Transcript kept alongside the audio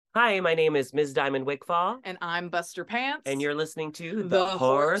Hi, my name is Ms. Diamond Wickfall, And I'm Buster Pants. and you're listening to The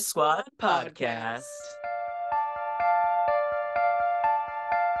Horror Squad Podcast.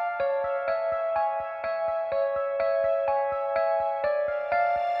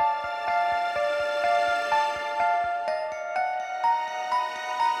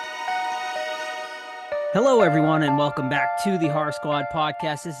 Hello, everyone, and welcome back to the Horror Squad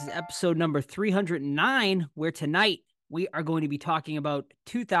podcast. This is episode number 309, where tonight we are going to be talking about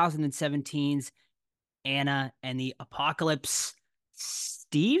 2017's Anna and the Apocalypse.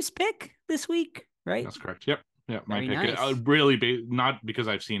 Steve's pick this week, right? That's correct. Yep. My Very pick. nice. Really, not because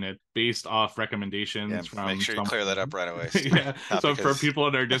I've seen it, based off recommendations Yeah, from. make sure you clear that up right away. Yeah. So for because- people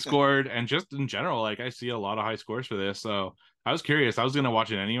in our Discord and just in general, like I see a lot of high scores for this. So I was curious. I was gonna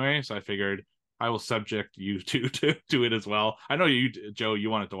watch it anyway, so I figured I will subject you to it as well. I know you, Joe, you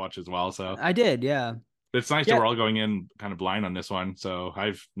wanted to watch as well. So I did, yeah. it's nice Yeah. that we're all going in kind of blind on this one. So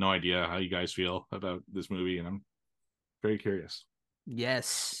I've no idea how you guys feel about this movie, and I'm very curious.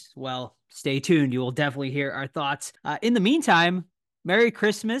 Yes. Well, stay tuned. You will definitely hear our thoughts. In the meantime, Merry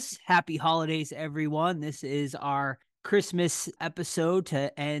Christmas. Happy holidays, everyone. This is our Christmas episode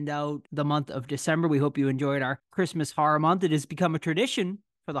to end out the month of December. We hope you enjoyed our Christmas horror month. It has become a tradition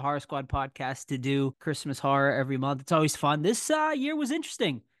for the Horror Squad podcast to do Christmas horror every month. It's always fun. This year was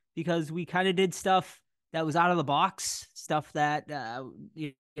interesting because we kind of did stuff that was out of the box, stuff that, that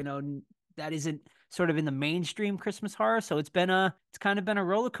isn't sort of in the mainstream Christmas horror. So it's kind of been a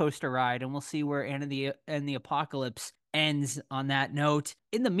roller coaster ride, and we'll see where Anna and the Apocalypse ends on that note.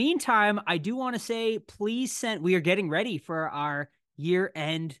 In the meantime, I do want to say, we are getting ready for our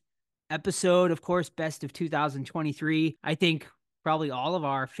year-end episode, of course, best of 2023. I think probably all of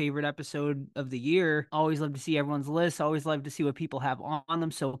our favorite episode of the year. Always love to see everyone's list. Always love to see what people have on them.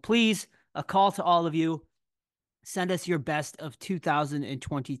 So please, a call to all of you. Send us your best of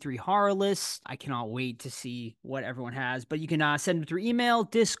 2023 horror lists. I cannot wait to see what everyone has, but you can send them through email,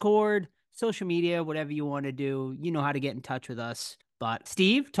 Discord, social media, whatever you want to do. You know how to get in touch with us. But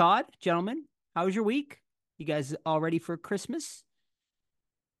Steve, Todd, gentlemen, how was your week? You guys all ready for Christmas?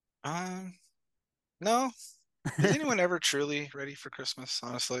 No. Is anyone ever truly ready for Christmas?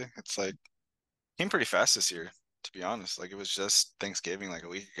 Honestly, it's like came pretty fast this year, to be honest. Like it was just Thanksgiving like a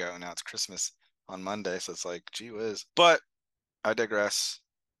week ago, and now it's Christmas on Monday, so it's like, gee whiz. But I digress.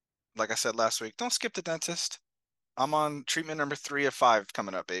 Like I said last week, don't skip the dentist. I'm on treatment number 3 of 5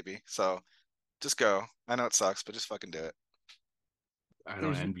 coming up, baby. So just go. I know it sucks, but just fucking do it. I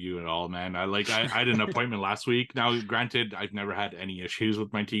don't envy you at all, man. I had an appointment last week. Now, granted, I've never had any issues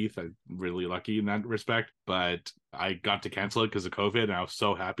with my teeth. I'm really lucky in that respect, but I got to cancel it because of COVID, and I was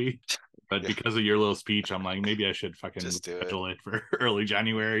so happy. But because of your little speech, I'm like, maybe I should fucking Just do schedule it for early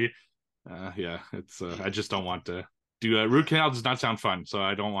January. Yeah, it's I just don't want to do a root canal. Does not sound fun, so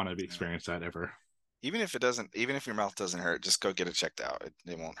I don't want to experience that ever. Even if your mouth doesn't hurt, just go get it checked out.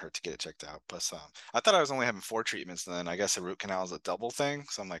 It won't hurt to get it checked out. But I thought I was only having 4 treatments, and then I guess a root canal is a double thing.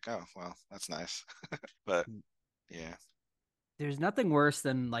 So I'm like, oh well, that's nice. But yeah, There's nothing worse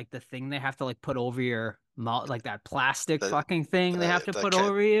than like the thing they have to like put over your mouth, like that plastic fucking thing they have to put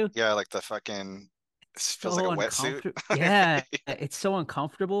over you. Yeah, like the fucking feels like a wetsuit. Yeah, it's so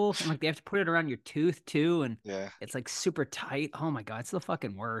uncomfortable. And like they have to put it around your tooth too, and Yeah, it's like super tight. Oh my God, it's the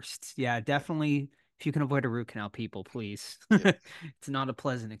fucking worst. Yeah, definitely. If you can avoid a root canal, people, please. Yeah. It's not a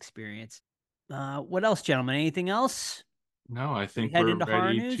pleasant experience. What else, gentlemen? Anything else? No, I think head we're into horror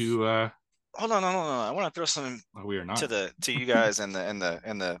ready news? to. hold on. I want to throw some We are not. to you guys and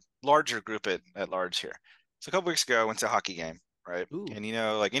the larger group at large here. So a couple weeks ago, I went to a hockey game, right? Ooh. And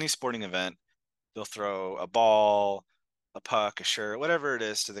like any sporting event, they'll throw a ball, a puck, a shirt, whatever it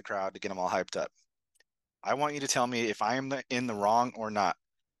is to the crowd to get them all hyped up. I want you to tell me if I am in the wrong or not.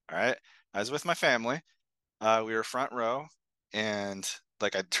 All right. I was with my family. We were front row, and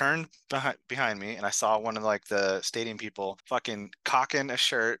like I turned behind me, and I saw one of like the stadium people fucking cocking a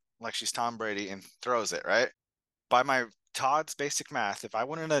shirt like she's Tom Brady and throws it, right? By my Todd's basic math, if I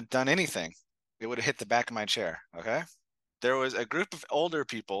wouldn't have done anything, it would have hit the back of my chair. Okay. There was a group of older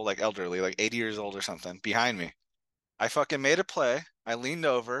people, like elderly, like 80 years old or something, behind me. I fucking made a play. I leaned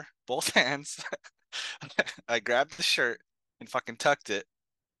over, both hands. I grabbed the shirt and fucking tucked it.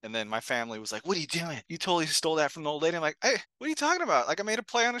 And then my family was like, "What are you doing? You totally stole that from the old lady." I'm like, "Hey, what are you talking about? Like I made a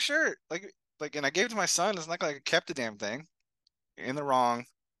play on a shirt. Like, and I gave it to my son. It's not like I kept the damn thing. In the wrong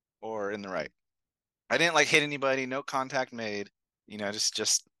or in the right. I didn't like hit anybody. No contact made.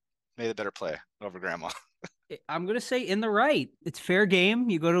 Just made a better play over grandma." I'm gonna say in the right. It's fair game.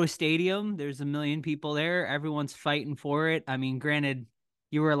 You go to a stadium, there's a million people there, everyone's fighting for it. I mean, granted,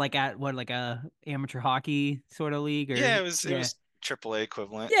 you were like at like a amateur hockey sort of league, or Yeah, it was AAA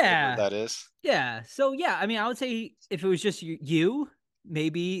equivalent. Yeah. Whatever that is. Yeah. So yeah, I mean, I would say if it was just you,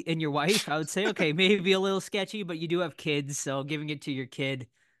 maybe, and your wife, I would say okay, maybe a little sketchy, but you do have kids, so giving it to your kid,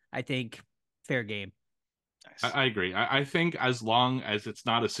 I think, fair game. Nice. I agree. I think as long as it's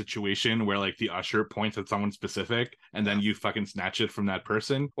not a situation where like the usher points at someone specific and then you fucking snatch it from that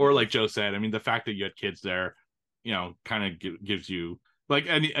person, or like Joe said, I mean, the fact that you had kids there, kind of gives you like,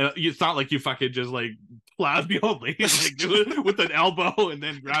 and it's not like you fucking just like plowed the old lady like do it with an elbow and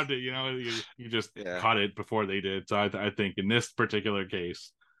then grabbed it. You just caught it before they did. So I think in this particular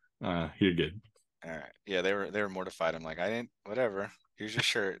case, you're good. All right. Yeah, they were mortified. I'm like, I didn't. Whatever. Here's your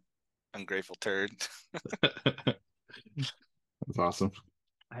shirt. Ungrateful turd. That's awesome.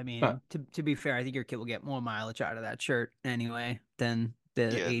 I mean, to be fair, I think your kid will get more mileage out of that shirt anyway than the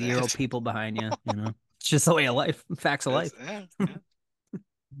 80-year-old people behind you. It's just the way of life. Facts of life. Yeah.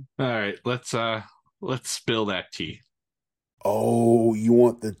 All right, let's spill that tea. Oh, you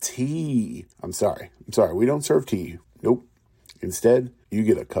want the tea? I'm sorry. We don't serve tea. Nope. Instead, you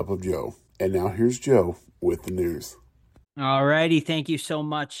get a cup of Joe. And now here's Joe with the news. All righty. Thank you so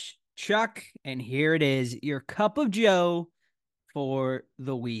much, Chuck. And here it is, your cup of Joe for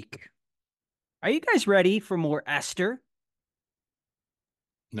the week. Are you guys ready for more Esther?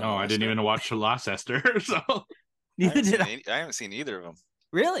 No, I didn't even watch the last Esther, so neither did I. I haven't seen either of them.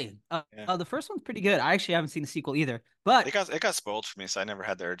 Really? The first one's pretty good. I actually haven't seen the sequel either, but it got spoiled for me, so I never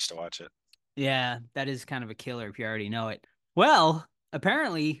had the urge to watch it. Yeah, that is kind of a killer if you already know it. Well,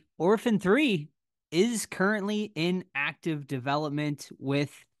 apparently, Orphan 3 is currently in active development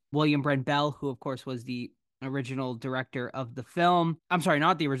with William Brent Bell, who, of course, was the original director of the film. I'm sorry,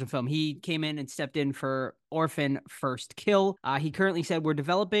 not the original film. He came in and stepped in for Orphan First Kill. He currently said, we're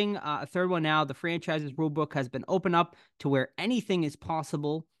developing a third one now. The franchise's rulebook has been opened up to where anything is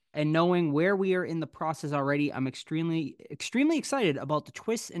possible. And knowing where we are in the process already, I'm extremely, extremely excited about the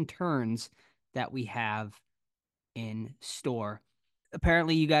twists and turns that we have in store.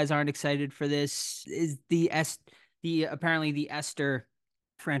 Apparently, you guys aren't excited for this. Apparently the Esther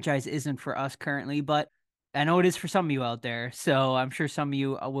franchise isn't for us currently, but I know it is for some of you out there. So I'm sure some of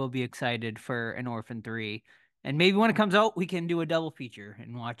you will be excited for an Orphan 3. And maybe when it comes out, we can do a double feature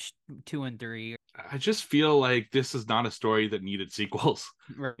and watch 2 and 3. I just feel like this is not a story that needed sequels.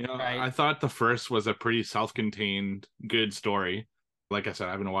 Right. I thought the first was a pretty self-contained, good story. Like I said,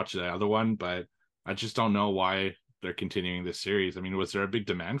 I haven't watched the other one, but I just don't know why they're continuing this series. I mean, was there a big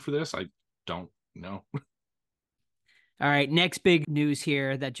demand for this? I don't know. All right, next big news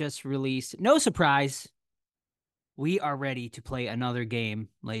here that just released. No surprise. We are ready to play another game,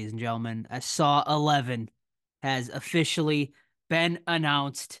 ladies and gentlemen. Saw 11 has officially been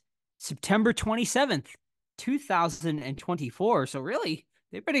announced September 27th, 2024. So really,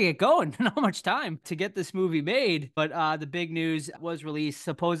 they better get going. Not much time to get this movie made. But the big news was released.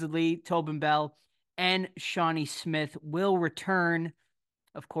 Supposedly, Tobin Bell and Shawnee Smith will return,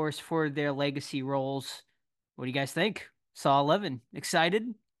 of course, for their legacy roles. What do you guys think? Saw 11. Excited?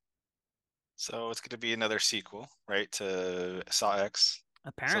 So it's going to be another sequel, right, to Saw X.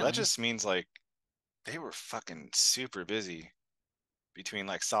 Apparently. So that just means like they were fucking super busy between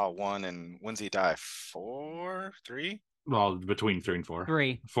like Saw 1 and when's he die? 4? 3? Well, between 3 and 4.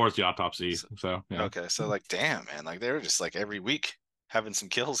 3. 4 is the autopsy. So yeah. Okay, so like, damn, man, like they were just like every week having some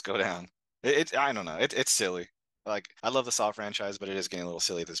kills go down. I don't know. It's silly. Like I love the Saw franchise, but it is getting a little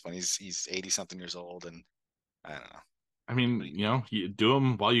silly at this point. He's 80 something years old, and I don't know. I mean, you do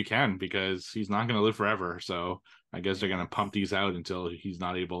him while you can because he's not going to live forever. So I guess they're going to pump these out until he's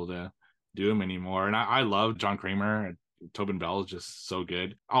not able to do them anymore. And I love John Kramer. Tobin Bell is just so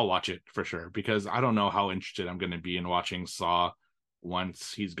good. I'll watch it for sure because I don't know how interested I'm going to be in watching Saw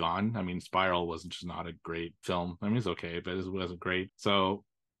once he's gone. I mean, Spiral was just not a great film. I mean, it's okay, but it wasn't great. So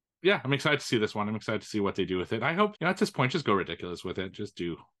yeah, I'm excited to see this one. I'm excited to see what they do with it. I hope, at this point, just go ridiculous with it. Just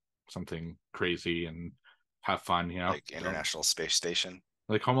do something crazy and have fun, like International Space Station,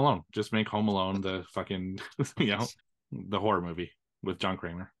 like Home Alone. Just make Home Alone the fucking the horror movie with John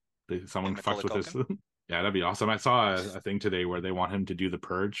Kramer. Someone fucks with this. Yeah, that'd be awesome. I saw a thing today where they want him to do The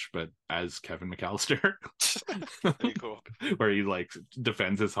Purge, but as Kevin McAllister. Pretty cool. Where he like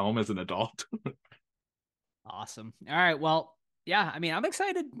defends his home as an adult. Awesome. All right, well, yeah, I mean, I'm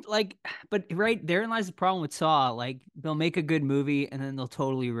excited. Like, but right therein lies the problem with Saw. Like, they'll make a good movie and then they'll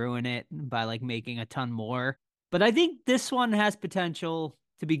totally ruin it by like making a ton more. But I think this one has potential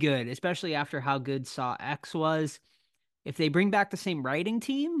to be good, especially after how good Saw X was. If they bring back the same writing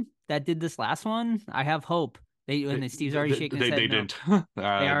team that did this last one, I have hope. Steve's already shaking his head. They no.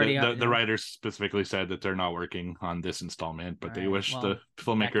 didn't. The writers specifically said that they're not working on this installment, but they wish the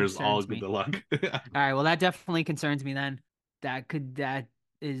filmmakers all good luck. All right, well, that definitely concerns me then. that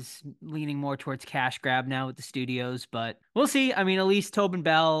is leaning more towards cash grab now with the studios, but we'll see. I mean, at least Tobin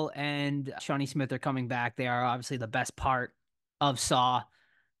Bell and Shawnee Smith are coming back. They are obviously the best part of Saw.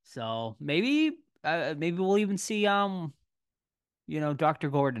 So maybe we'll even see Dr.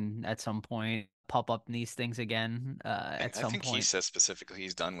 Gordon at some point pop up in these things again at I some think he point. says specifically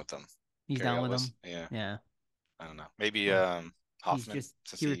he's done with them. He's Cary done with Elwes. them. Yeah. Yeah. I don't know. Maybe Well, Hoffman. He's just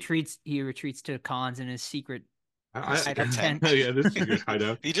since he retreats to cons in his secret his hideout secret tent. Yeah, this is good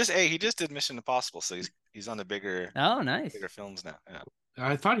hideout. he just did Mission Impossible, so he's on the bigger Oh, nice. films now. Yeah.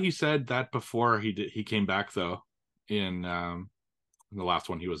 I thought he said that before he came back though in the last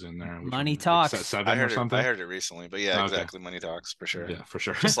one he was in there. Which Money one, talks. Like 7 I or heard something. I heard it recently, but yeah, Okay. exactly. Money talks for sure. Yeah, for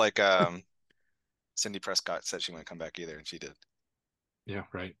sure. Just like Cindy Prescott said she wouldn't come back either, and she did. Yeah,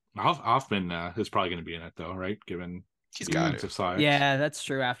 right. Hoffman is probably going to be in it though, right? Given He's the got events it. of Saw X. Yeah, that's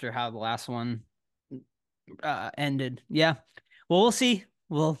true. After how the last one ended, yeah. Well, we'll see.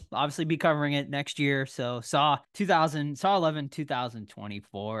 We'll obviously be covering it next year. So Saw 11,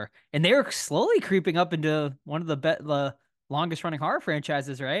 2024, and they're slowly creeping up into one of the longest running horror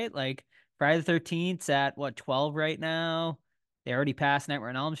franchises, right? Like Friday the 13th's at what 12 right now. They already passed Nightmare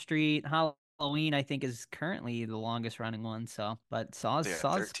on Elm Street. Halloween, I think, is currently the longest running one. So, but Saw's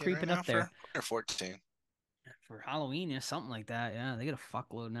 13 creeping right up there. or 14. For Halloween, yeah, something like that. Yeah, they get a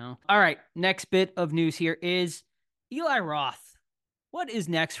fuckload now. All right, next bit of news here is Eli Roth. What is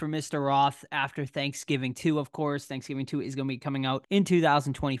next for Mr. Roth after Thanksgiving 2? Of course, Thanksgiving 2 is going to be coming out in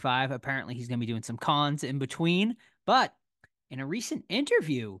 2025. Apparently, he's going to be doing some cons in between. But in a recent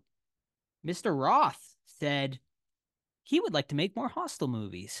interview, Mr. Roth said he would like to make more Hostel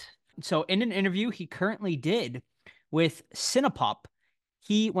movies. So in an interview he currently did with Cinepop,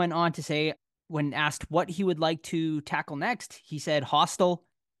 he went on to say, when asked what he would like to tackle next, he said Hostel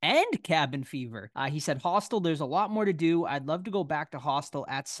and Cabin Fever. He said Hostel, there's a lot more to do. I'd love to go back to Hostel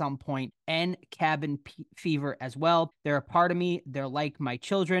at some point, and Cabin Fever as well. They're a part of me. They're like my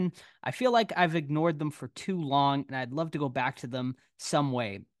children. I feel like I've ignored them for too long, and I'd love to go back to them some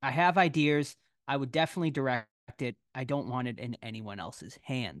way. I have ideas. I would definitely direct it. I don't want it in anyone else's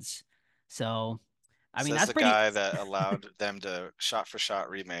hands. So, I mean, Says that's the pretty. guy that allowed them to shot for shot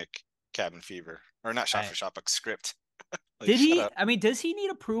remake Cabin Fever, or not shot for shot, but script. Like, Did he? up. I mean, does he need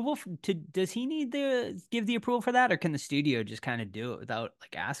approval does he need to give the approval for that, or can the studio just kind of do it without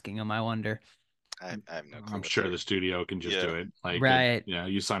like asking him? I wonder. I have no clue. I'm sure the studio can just do it. Like, right.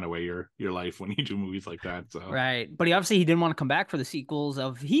 You sign away your life when you do movies like that. So right, but he didn't want to come back for the sequels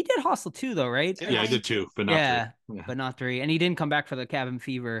of. He did Hostel 2 though, right? Yeah, I did 2, but not 3. Yeah. But not 3, and he didn't come back for the Cabin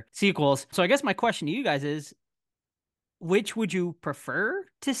Fever sequels. So I guess my question to you guys is, which would you prefer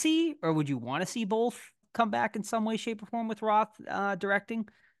to see, or would you want to see both come back in some way, shape, or form with Roth directing?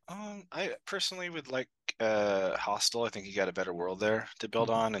 I personally would like Hostel. I think you got a better world there to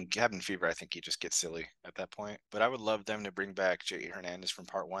build on, and Cabin Fever, I think you just get silly at that point. But I would love them to bring back J.E. Hernandez from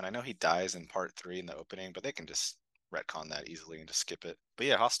part 1. I know he dies in part 3 in the opening, but they can just retcon that easily and just skip it. But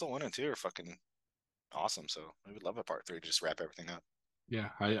yeah, Hostel 1 and 2 are fucking awesome. So I would love a part 3 to just wrap everything up. Yeah,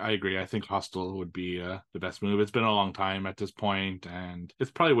 I agree. I think Hostel would be the best move. It's been a long time at this point, and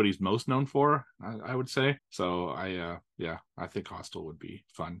it's probably what he's most known for, I would say. So I think Hostel would be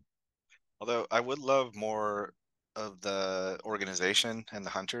fun. Although I would love more of the organization and the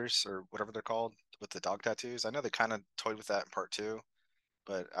hunters, or whatever they're called, with the dog tattoos. I know they kind of toyed with that in part 2,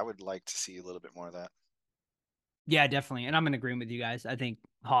 but I would like to see a little bit more of that. Yeah, definitely. And I'm in agreement with you guys. I think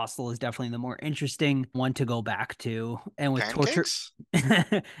Hostel is definitely the more interesting one to go back to. And with Pancakes?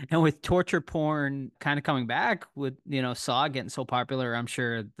 torture porn kind of coming back with, Saw getting so popular, I'm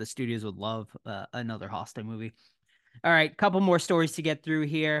sure the studios would love another Hostel movie. All right, couple more stories to get through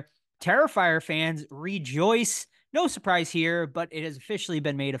here. Terrifier fans rejoice. No surprise here, but it has officially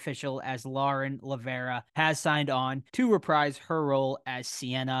been made official as Lauren Lavera has signed on to reprise her role as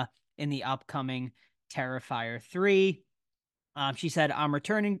Sienna in the upcoming Terrifier 3. She said, I'm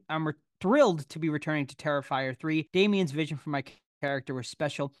thrilled to be returning to Terrifier 3. Damien's vision for my character was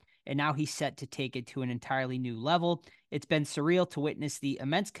special, and now he's set to take it to an entirely new level. It's been surreal to witness the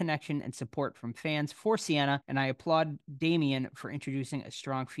immense connection and support from fans for Sienna, and I applaud Damien for introducing a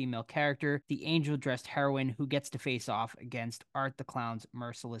strong female character, the angel-dressed heroine who gets to face off against Art the Clown's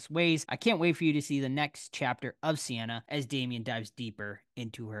merciless ways. I can't wait for you to see the next chapter of Sienna as Damien dives deeper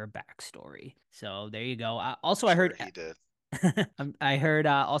into her backstory. So there you go. I heard he did. I heard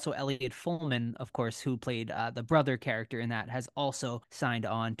also Elliot Fullman, of course, who played the brother character in that, has also signed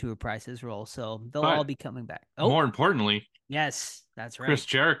on to reprise his role. So they'll all be coming back. More importantly, yes, that's right. Chris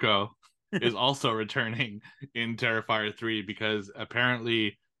Jericho is also returning in Terrifier 3 because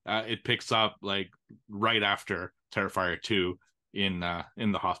apparently it picks up like right after Terrifier 2 in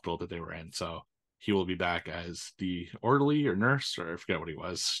the hospital that they were in. So he will be back as the orderly or nurse, or I forget what he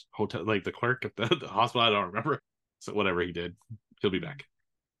was, hotel, like the clerk at the hospital. I don't remember. So whatever he did, he'll be back.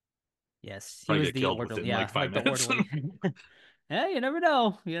 Yes, he Probably was get the killed orderly. within Yeah, like 5 the minutes. orderly. Yeah, you never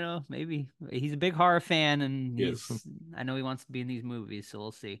know. Maybe he's a big horror fan, and He is. I know he wants to be in these movies, so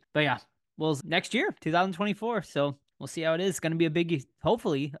we'll see. But yeah, well, next year, 2024. So we'll see how it is. It's going to be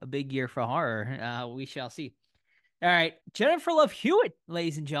hopefully a big year for horror. We shall see. All right, Jennifer Love Hewitt,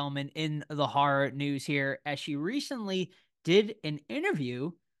 ladies and gentlemen, in the horror news here, as she recently did an interview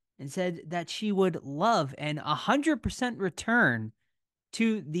and said that she would love an 100% return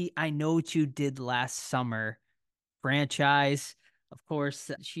to the I Know What You Did Last Summer franchise. Of course,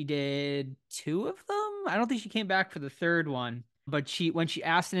 she did 2 of them. I don't think she came back for the third one. But when she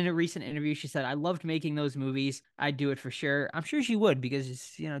asked in a recent interview, she said, "I loved making those movies. I'd do it for sure." I'm sure she would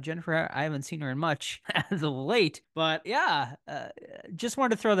because, Jennifer, I haven't seen her in much as of late. But yeah, just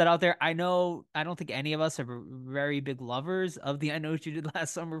wanted to throw that out there. I don't think any of us are very big lovers of the I Know What You Did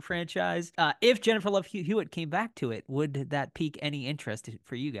Last Summer franchise. If Jennifer Love Hewitt came back to it, would that pique any interest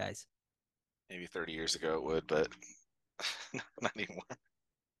for you guys? Maybe 30 years ago it would, but not anymore.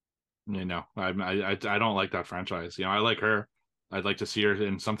 I don't like that franchise. I like her. I'd like to see her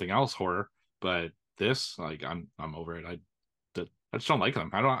in something else horror, but this, like, I'm over it. I just don't like them.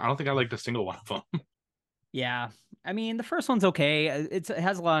 I don't think I like a single one of them. Yeah. I mean, the first one's okay. It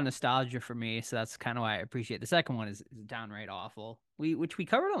has a lot of nostalgia for me, so that's kind of why I appreciate it. The second one is downright awful. Which we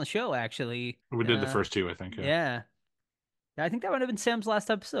covered on the show, actually. We did the first 2, I think. Yeah. I think that would have been Sam's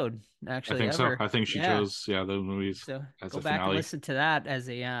last episode, I actually, think ever. so. I think she chose those movies So as go a back and finale. listen to that as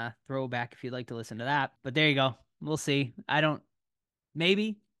a throwback if you'd like to listen to that. But there you go. We'll see.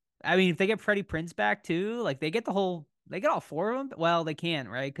 Maybe. I mean, if they get Freddie Prinze back too, like they get all 4 of them. Well, they can't,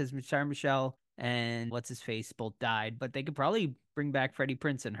 right? Because Michelle and what's his face both died, but they could probably bring back Freddie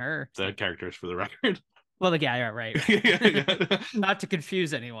Prinze and her. The characters, for the record. Well, yeah, right. Yeah. Not to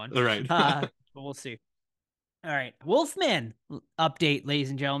confuse anyone. Right. But we'll see. All right. Wolfman update, ladies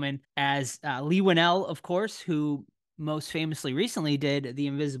and gentlemen, as Lee Winnell, of course, who most famously recently did The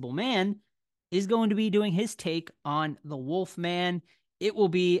Invisible Man, is going to be doing his take on The Wolfman. It will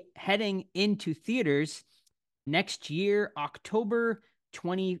be heading into theaters next year, October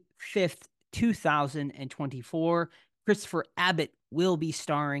 25th, 2024. Christopher Abbott will be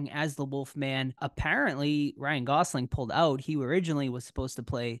starring as the Wolfman. Apparently, Ryan Gosling pulled out. He originally was supposed to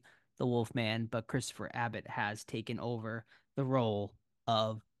play the Wolfman, but Christopher Abbott has taken over the role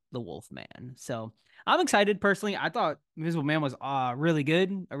of the Wolfman. So I'm excited personally. I thought Invisible Man was really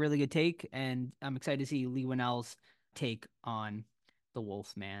good, a really good take, and I'm excited to see Lee Winnell's take on the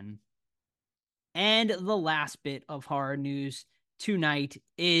Wolfman. And the last bit of horror news tonight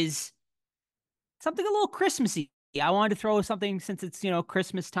is something a little Christmassy. I wanted to throw something since it's,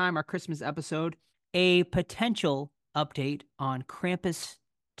 Christmas time, our Christmas episode, a potential update on Krampus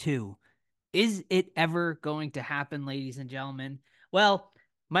 2. Is it ever going to happen, ladies and gentlemen? Well,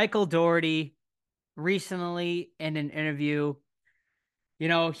 Michael Dougherty recently in an interview,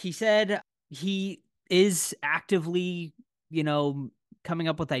 he said he is actively, coming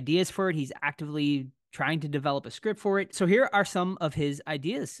up with ideas for it. He's actively trying to develop a script for it. So here are some of his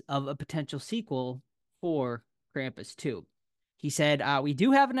ideas of a potential sequel for Krampus 2. He said, we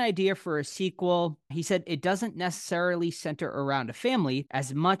do have an idea for a sequel. He said it doesn't necessarily center around a family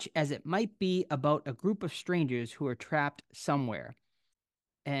as much as it might be about a group of strangers who are trapped somewhere.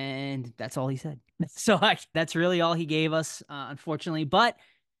 And that's all he said. So that's really all he gave us, unfortunately. But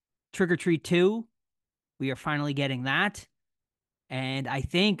Trick or Treat 2, we are finally getting that. And I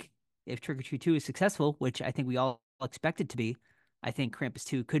think if Trick or Treat 2 is successful, which I think we all expect it to be, I think Krampus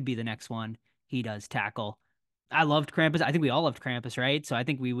 2 could be the next one he does tackle. I loved Krampus. I think we all loved Krampus, right? So I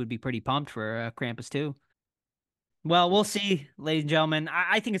think we would be pretty pumped for Krampus 2. Well, we'll see, ladies and gentlemen.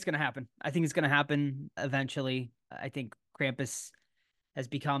 I think it's going to happen. I think it's going to happen eventually. I think Krampus has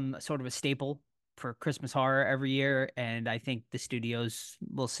become sort of a staple for Christmas horror every year. And I think the studios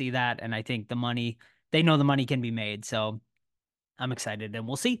will see that. And I think they know the money can be made. So I'm excited and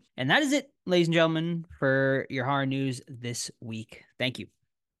we'll see. And that is it, ladies and gentlemen, for your horror news this week. Thank you.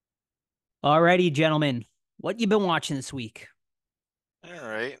 Alrighty, gentlemen. What you been watching this week? All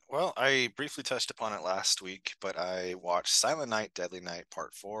right. Well, I briefly touched upon it last week, but I watched Silent Night, Deadly Night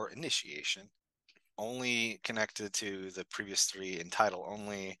Part 4 Initiation. Only connected to the previous 3 in title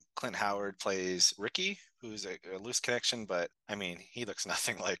only. Clint Howard plays Ricky, who's a loose connection, but I mean, he looks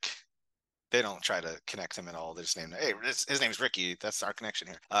nothing like. They don't try to connect him at all. They just name him, hey, his name's Ricky. That's our connection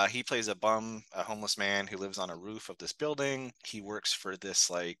here. He plays a bum, a homeless man who lives on a roof of this building. He works for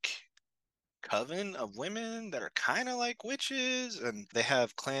this coven of women that are kind of like witches, and they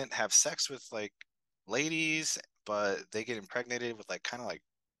have have sex with like ladies, but they get impregnated with like kind of like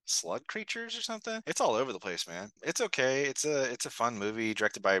slug creatures or something. It's all over the place, man. It's okay. It's a fun movie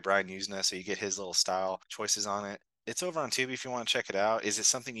directed by Brian Usna, so you get his little style choices on it. It's over on Tubi if you want to check it out. Is it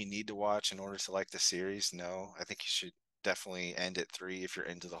something you need to watch in order to like the series? No, I think you should definitely end at 3 if you're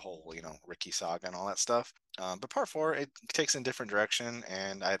into the whole, Ricky saga and all that stuff. But part 4, it takes in a different direction,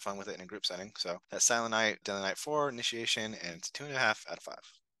 and I had fun with it in a group setting. So that's Silent Night, Deadly Night 4, Initiation, and it's 2.5 out of 5.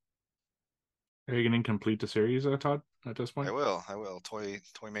 Are you going to complete the series, Todd, at this point? I will. Toy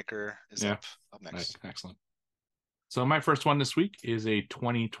Maker is Yeah. up next. Right. Excellent. So my first one this week is a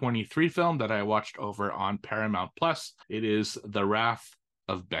 2023 film that I watched over on Paramount Plus. It is The Wrath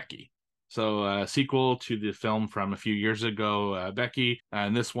of Becky. So a sequel to the film from a few years ago, Becky.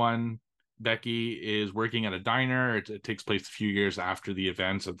 And this one, Becky is working at a diner. It takes place a few years after the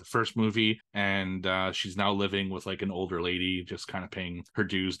events of the first movie, and she's now living with like an older lady, just kind of paying her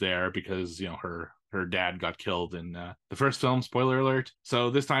dues there because her dad got killed in the first film. Spoiler alert.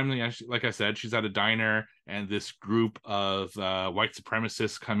 So this time, like I said, she's at a diner, and this group of white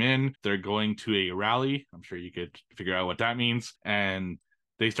supremacists come in. They're going to a rally. I'm sure you could figure out what that means, and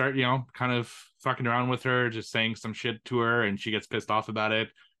they start, kind of fucking around with her, just saying some shit to her, and she gets pissed off about it.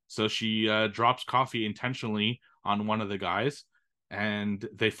 So she drops coffee intentionally on one of the guys, and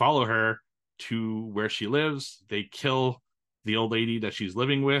they follow her to where she lives. They kill the old lady that she's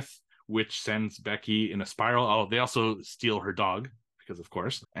living with, which sends Becky in a spiral. Oh, they also steal her dog, because of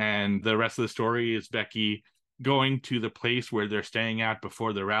course. And the rest of the story is Becky going to the place where they're staying at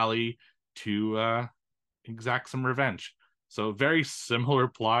before the rally to exact some revenge. So very similar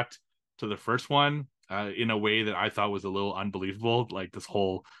plot to the first one, in a way that I thought was a little unbelievable, like this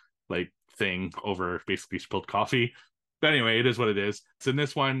whole thing over basically spilled coffee. But anyway, it is what it is. So in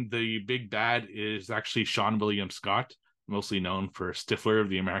this one, the big bad is actually Sean William Scott, mostly known for Stifler of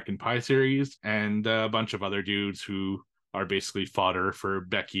the American Pie series, and a bunch of other dudes who are basically fodder for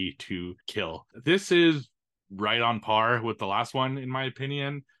Becky to kill. This is right on par with the last one, in my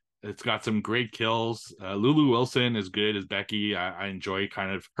opinion. It's got some great kills. Lulu Wilson is good as Becky. I enjoy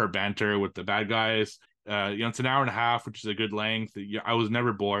kind of her banter with the bad guys. It's an hour and a half, which is a good length. I was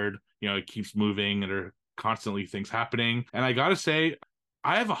never bored. It keeps moving, and there are constantly things happening. And I gotta say,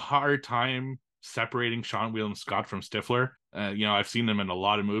 I have a hard time separating Sean William Scott from Stifler. I've seen him in a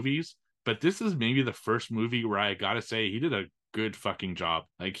lot of movies, but this is maybe the first movie where I gotta say he did a good fucking job.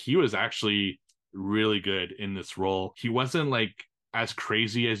 Like, he was actually really good in this role. He wasn't like as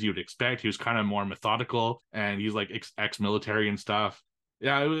crazy as you'd expect. He was kind of more methodical, and he's like ex-military and stuff.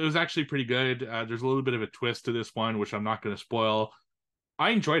 Yeah, it was actually pretty good. There's a little bit of a twist to this one, which I'm not going to spoil.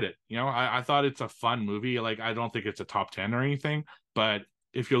 I enjoyed it. I thought it's a fun movie. Like, I don't think it's a top 10 or anything, but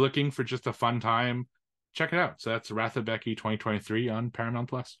if you're looking for just a fun time, check it out. So that's Wrath of Becky 2023 on Paramount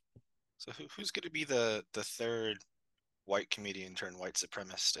Plus. So who's going to be the third white comedian turned white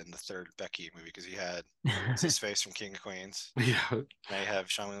supremacist in the third Becky movie? Because you had what's his face from King of Queens. Yeah. Now you have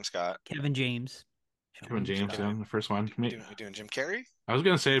Sean William Scott. Kevin James. Kevin James, yeah, the first one. We doing Jim Carrey? I was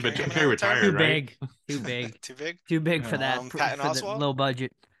gonna say, but Jim Carrey retired, Too right? big. Too big. Too big? Too big for that. Patton For the Oswalt? low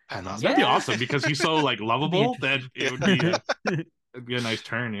budget. Patton That'd Oswalt? be Yeah. awesome because he's so like lovable that it would be it'd be a nice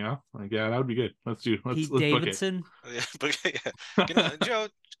turn, Like, yeah, that would be good. Let's Pete book it. Davidson. Yeah, but yeah. Get him, Joe,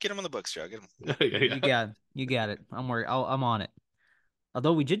 get him on the books, Joe. Get him. Yeah. You got it. I'm on it.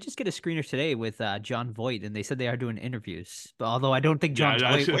 Although we did just get a screener today with John Voight, and they said they are doing interviews. But although I don't think John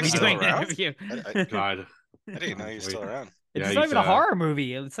Yeah, Voight will be he's doing still an around? interview. God. I didn't know he was still around. It's Yeah, not he's, even a horror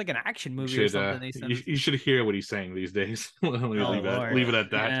movie. It's like an action movie or should, something. They said. you should hear what he's saying these days. Let me Oh, leave Lord. it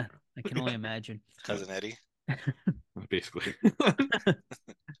at that. Yeah, I can only imagine. Cousin Eddie. Basically.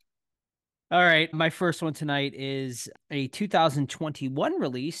 All right, my first one tonight is a 2021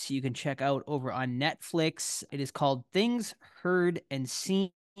 release you can check out over on Netflix. It is called Things Heard and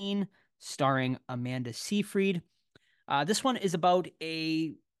Seen, starring Amanda Seyfried. This one is about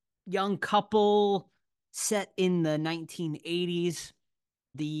a young couple set in the 1980s.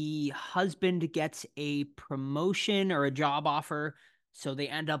 The husband gets a promotion or a job offer, so they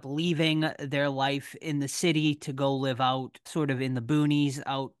end up leaving their life in the city to go live out sort of in the boonies,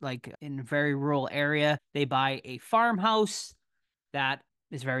 out like in a very rural area. They buy a farmhouse that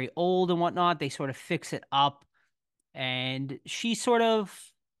is very old and whatnot. They sort of fix it up, and she's sort of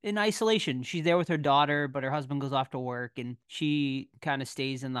in isolation. She's there with her daughter, but her husband goes off to work, and she kind of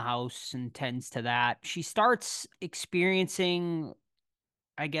stays in the house and tends to that. She starts experiencing,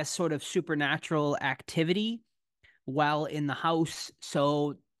 I guess, sort of supernatural activity while in the house.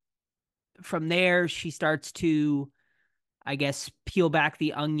 So from there, she starts to I guess, peel back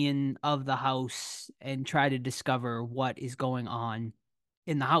the onion of the house and try to discover what is going on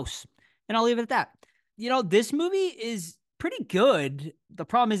in the house. And I'll leave it at that. This movie is pretty good. The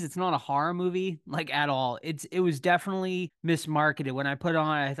problem is it's not a horror movie like at all. It was definitely mismarketed. When I put it on,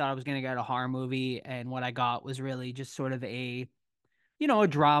 I thought I was going to get a horror movie, and what I got was really just sort of a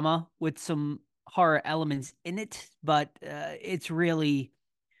drama with some horror elements in it, but it's really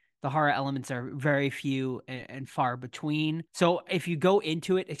the horror elements are very few and far between. So if you go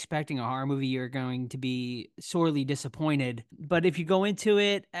into it expecting a horror movie, you're going to be sorely disappointed. But if you go into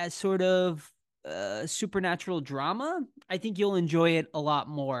it as sort of supernatural drama, I think you'll enjoy it a lot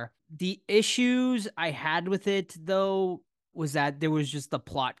more. The issues I had with it, though, was that there was just the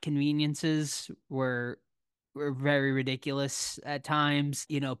plot conveniences were very ridiculous at times.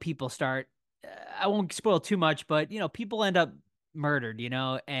 People start. I won't spoil too much, but people end up murdered,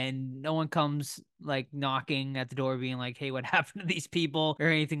 and no one comes like knocking at the door being like, hey, what happened to these people or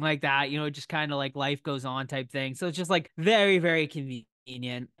anything like that. Just kind of like life goes on type thing. So it's just like very, very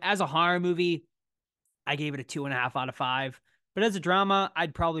convenient. As a horror movie, I gave it a 2.5 out of 5. But as a drama,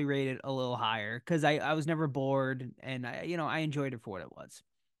 I'd probably rate it a little higher because I was never bored, and I enjoyed it for what it was.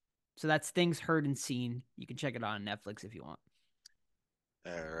 So that's Things Heard and Seen. You can check it out on Netflix if you want.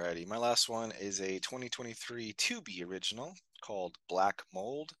 Alrighty, my last one is a 2023 Tubi original called Black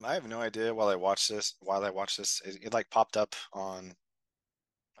Mold. I have no idea while I watched this. It like popped up on,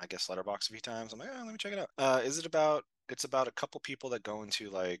 I guess, Letterboxd a few times. I'm like, let me check it out. It's about a couple people that go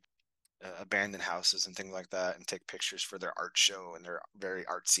into like abandoned houses and things like that and take pictures for their art show, and they're very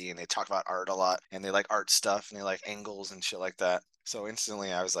artsy and they talk about art a lot and they like art stuff and they like angles and shit like that. So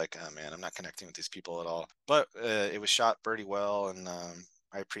instantly I was like, oh man, I'm not connecting with these people at all. But it was shot pretty well, and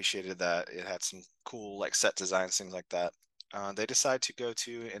I appreciated that it had some cool like set designs, things like that. They decide to go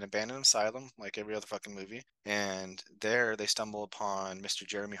to an abandoned asylum like every other fucking movie, and there they stumble upon Mr.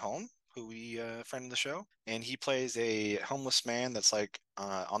 Jeremy Holm, who we friend of the show, and he plays a homeless man that's like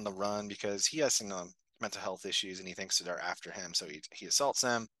on the run because he has some mental health issues, and he thinks that they're after him, so he assaults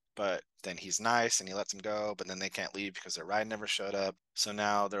them. But then he's nice and he lets them go, but then they can't leave because their ride never showed up. So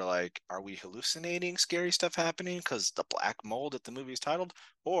now they're like, are we hallucinating scary stuff happening because the black mold that the movie is titled?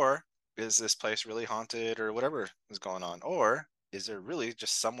 Or is this place really haunted or whatever is going on? Or is there really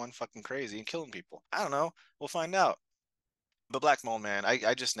just someone fucking crazy and killing people? I don't know. We'll find out. But Black Mold, man,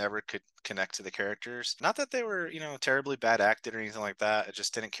 I just never could connect to the characters. Not that they were, terribly bad acted or anything like that. I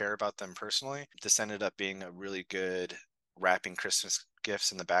just didn't care about them personally. This ended up being a really good wrapping Christmas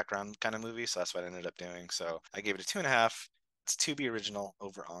gifts in the background kind of movie, so that's what I ended up doing. So I gave it a 2.5. It's Tubi original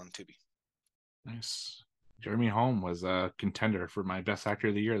over on Tubi. Nice. Jeremy Holm was a contender for my best actor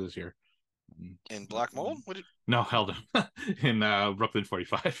of the year this year. In Black Mold? No, held him in Brooklyn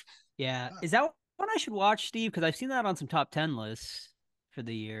 45. Yeah. Is that one I should watch, Steve? Because I've seen that on some top 10 lists for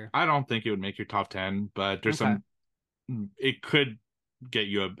the year. I don't think it would make your top 10, but there's some. It could get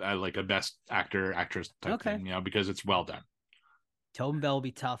you a best actor actress type thing, because it's well done. Tobin Bell will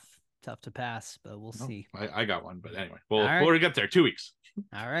be tough to pass, but we'll see. I got one, but anyway, we'll get there. 2 weeks.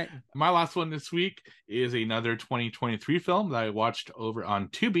 All right. My last one this week is another 2023 film that I watched over on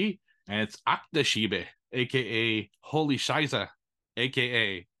Tubi, and it's Akdashibe, aka Holy Shiza,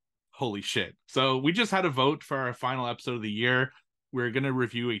 aka Holy Shit. So we just had a vote for our final episode of the year. We're going to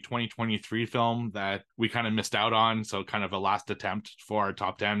review a 2023 film that we kind of missed out on, so kind of a last attempt for our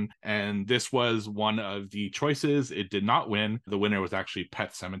top 10. And this was one of the choices. It did not win. The winner was actually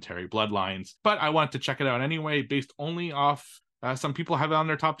Pet Sematary Bloodlines. But I wanted to check it out anyway, based only off some people have it on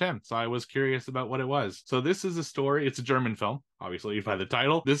their top 10. So I was curious about what it was. So this is a story. It's a German film, obviously, by the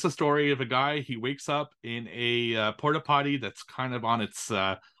title. This is a story of a guy. He wakes up in a porta potty that's kind of on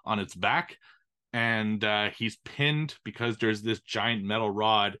its back. And he's pinned because there's this giant metal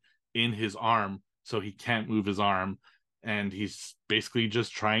rod in his arm, so he can't move his arm. And he's basically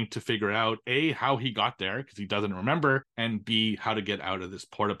just trying to figure out, A, how he got there, because he doesn't remember, and B, how to get out of this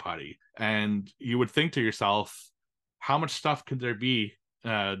porta potty. And you would think to yourself, how much stuff could there be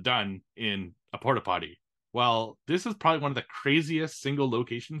done in a porta potty? Well, this is probably one of the craziest single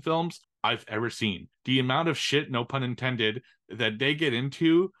location films I've ever seen. The amount of shit, no pun intended, that they get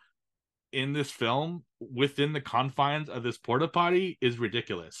into in this film within the confines of this porta potty is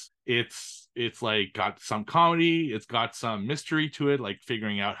ridiculous. It's like got some comedy, it's got some mystery to it, like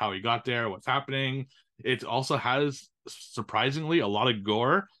figuring out how he got there, what's happening. It also has surprisingly a lot of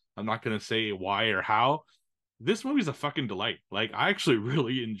gore. I'm not going to say why or how. This movie's a fucking delight. Like, I actually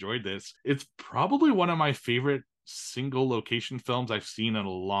really enjoyed this. It's probably one of my favorite single location films I've seen in a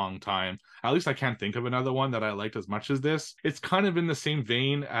long time. At least I can't think of another one that I liked as much as this. It's kind of in the same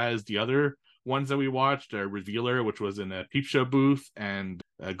vein as the other ones that we watched are Revealer, which was in a peep show booth, and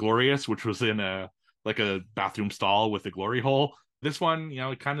Glorious, which was in a bathroom stall with a glory hole. This one,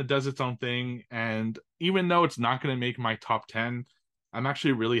 it kind of does its own thing. And even though it's not going to make my top 10, I'm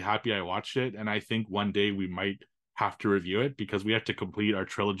actually really happy I watched it. And I think one day we might have to review it because we have to complete our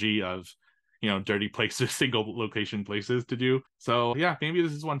trilogy of, dirty places, single location places to do. So yeah, maybe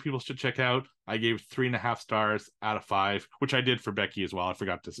this is one people should check out. I gave 3.5 stars out of 5, which I did for Becky as well. I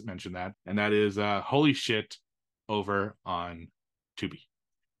forgot to mention that. And that is Holy Shit over on Tubi.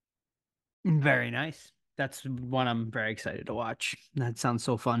 Very nice. That's one I'm very excited to watch. That sounds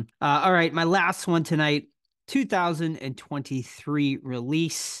so fun. All right, my last one tonight, 2023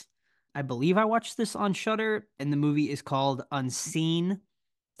 release. I believe I watched this on Shudder, and the movie is called Unseen.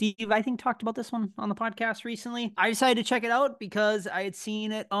 Steve, I think, talked about this one on the podcast recently. I decided to check it out because I had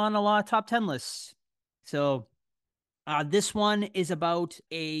seen it on a lot of top 10 lists. So this one is about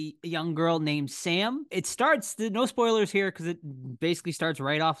a young girl named Sam. It starts, no spoilers here because it basically starts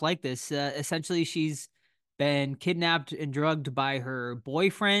right off like this. Essentially, she's been kidnapped and drugged by her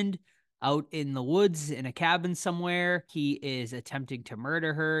boyfriend out in the woods in a cabin somewhere. He is attempting to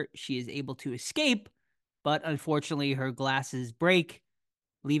murder her. She is able to escape, but unfortunately her glasses break,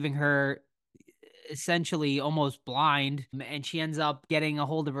 leaving her essentially almost blind, and she ends up getting a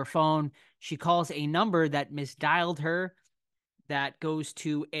hold of her phone. She calls a number that misdialed her that goes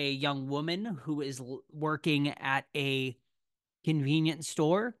to a young woman who is working at a convenience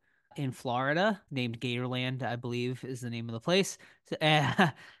store in Florida named Gatorland, I believe is the name of the place.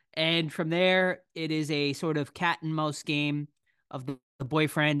 And from there, it is a sort of cat and mouse game of the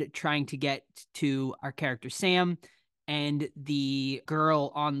boyfriend trying to get to our character Sam and the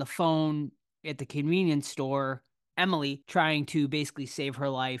girl on the phone at the convenience store, Emily, trying to basically save her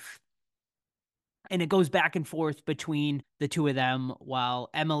life. And it goes back and forth between the two of them while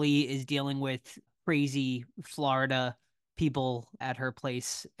Emily is dealing with crazy Florida people at her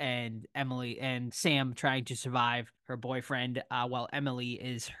place, and Emily and Sam trying to survive her boyfriend while Emily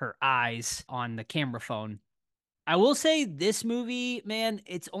is her eyes on the camera phone. I will say this movie, man,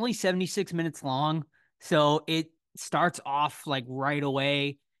 it's only 76 minutes long. So it starts off like right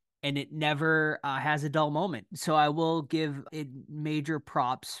away and it never has a dull moment. So I will give it major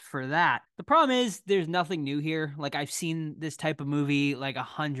props for that. The problem is there's nothing new here. Like I've seen this type of movie like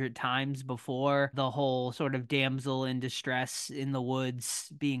 100 times before. The whole sort of damsel in distress in the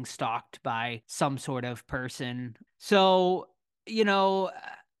woods being stalked by some sort of person. So,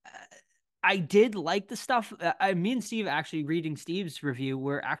 I did like the stuff. Me and Steve, actually reading Steve's review,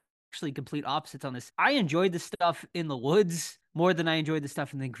 were actually complete opposites on this. I enjoyed the stuff in the woods more than I enjoyed the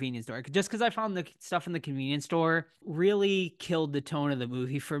stuff in the convenience store. Just because I found the stuff in the convenience store really killed the tone of the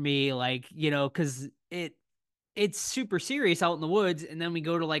movie for me. Like, because it's super serious out in the woods, and then we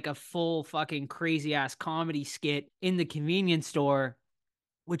go to like a full fucking crazy ass comedy skit in the convenience store,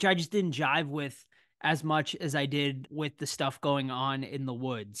 which I just didn't jive with as much as I did with the stuff going on in the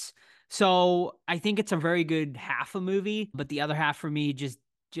woods. So I think it's a very good half a movie, but the other half for me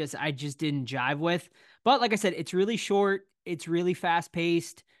I just didn't jive with. But like I said, it's really short, it's really fast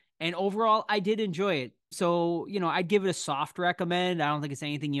paced, and overall I did enjoy it. So, I'd give it a soft recommend. I don't think it's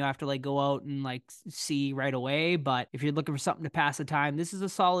anything you have to like go out and like see right away, but if you're looking for something to pass the time, this is a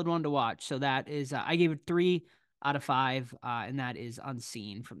solid one to watch. So that is I gave it 3 out of 5, and that is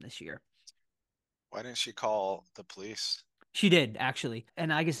Unseen from this year. Why didn't she call the police? She did, actually.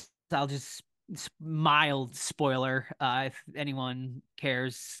 And I guess I'll just mild spoiler, if anyone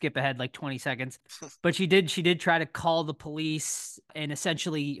cares, skip ahead like 20 seconds. But she did try to call the police, and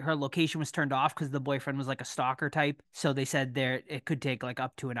essentially her location was turned off because the boyfriend was like a stalker type. So they said it could take like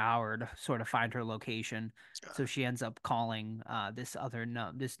up to an hour to sort of find her location. So she ends up calling this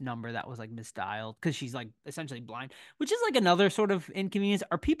number that was like misdialed because she's like essentially blind, which is like another sort of inconvenience.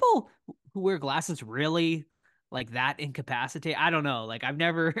 Are people who wear glasses really like that incapacitated? I don't know. Like I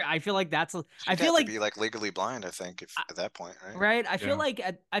feel like I feel like to be like legally blind, I think, if at that point, right? Right. I feel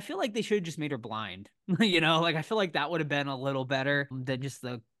like they should have just made her blind. Like I feel like that would have been a little better than just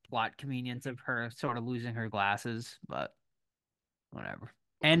the plot convenience of her sort of losing her glasses, but whatever.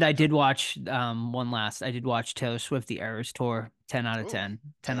 And I did watch I did watch Taylor Swift The Eras Tour. 10 out of 10.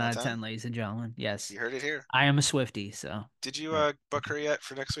 10 out of 10, ladies and gentlemen. Yes. You heard it here. I am a Swiftie, so. Did you book her yet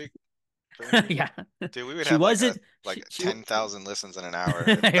for next week? Yeah. Dude, we would She have wasn't like 10,000 listens in an hour.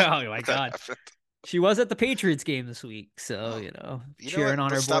 Oh my God. She was at the Patriots game this week, so cheering on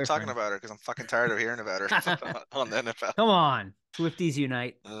her boyfriend. Stop talking about her because I'm fucking tired of hearing about her on the NFL. Come on, Swifties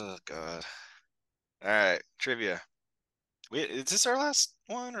unite! Oh God! All right, trivia. Is this our last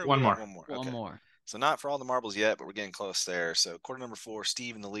one or one more? One more. One Okay. more. So not for all the marbles yet, but we're getting close there. So quarter number 4,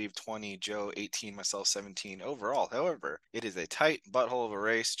 Steve in the lead, 20, Joe 18, myself 17 overall. However, it is a tight butthole of a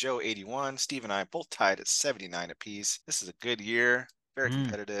race. Joe 81, Steve and I both tied at 79 apiece. This is a good year, very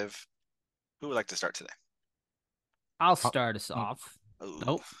competitive. Who would like to start today? I'll start us off. Ooh.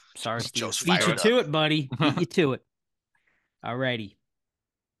 Nope. Sorry, Steve. Joe's Beat you fired to up. it, buddy. Beat you to it. Alrighty.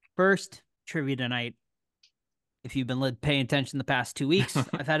 First trivia tonight. If you've been paying attention the past 2 weeks,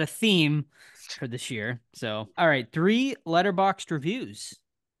 I've had a theme for this year. So, all right, 3 Letterboxd reviews.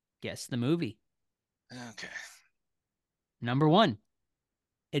 Guess the movie. Okay. Number 1,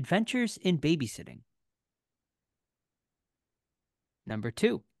 Adventures in Babysitting. Number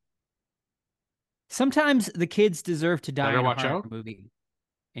 2, Sometimes the Kids Deserve to Die Better in a Watch Horror Out? Movie.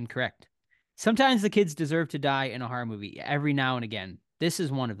 Incorrect. Sometimes the Kids Deserve to Die in a Horror Movie every now and again. This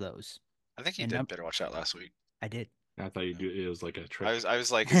is one of those. I think he And did Better Watch Out last week. I did. I thought you do. It was like a trick. I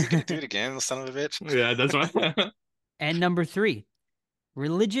was like, is he gonna do it again, the son of a bitch? Yeah, that's right. And number 3,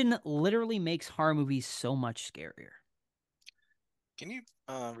 religion literally makes horror movies so much scarier. Can you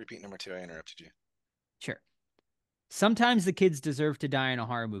repeat number 2? I interrupted you. Sure. Sometimes the Kids Deserve to Die in a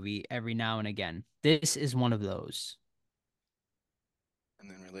Horror Movie every now and again. This is one of those. And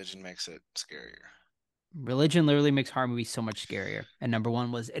then religion makes it scarier. Religion literally makes horror movies so much scarier. And number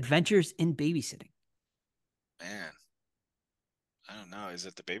 1 was Adventures in Babysitting. Man, I don't know. Is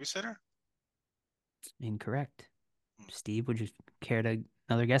it The Babysitter? Incorrect. Steve, would you care to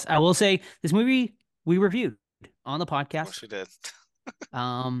another guess? I will say this movie we reviewed on the Of course podcast. we did.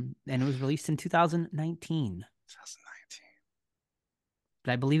 And it was released in 2019. 2019.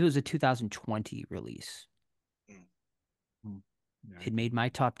 But I believe it was a 2020 release. Yeah. It made my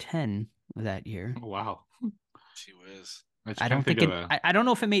top 10 that year. Wow. She whiz. I don't think it. I don't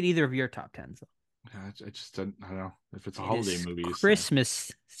know if it made either of your top 10s. Though. I just don't know if it's a It holiday is movie. so-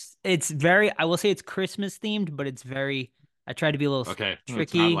 Christmas. It's very. I will say it's Christmas themed, but it's very. I tried to be a little Okay,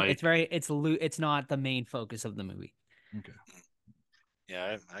 tricky. It's not like It's not the main focus of the movie. okay.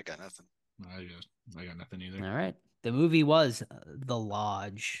 Yeah, I got nothing. I got nothing either. All right. The movie was The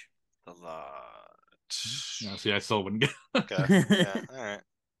Lodge. The Lodge. Yeah, see, I still wouldn't get. Okay. Yeah. All right.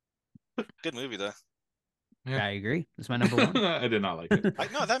 Good movie though. Yeah. I agree. It's my number 1. I did not like it.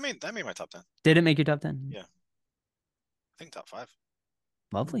 No, that made my top 10. Did it make your top 10? Yeah. I think top 5.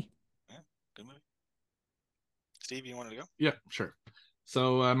 Lovely. Good movie. Steve, you wanted to go? Yeah, sure.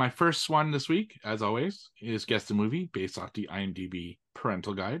 So my first one this week, as always, is Guess the Movie based off the IMDb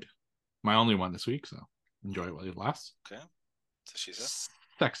parental guide. My only one this week, so enjoy it while it lasts. Okay. So she said.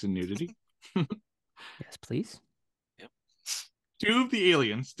 Sex and nudity. Yes, please. 2 of the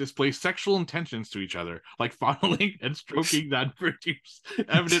aliens display sexual intentions to each other, like fondling and stroking that produce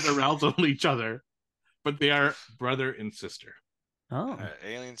evident arousal on each other, but they are brother and sister. Oh,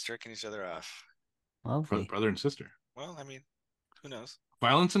 Aliens jerking each other off. lovely. Brother and sister. Well, I mean, who knows?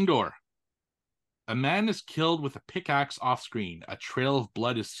 Violence and gore. A man is killed with a pickaxe off screen. A trail of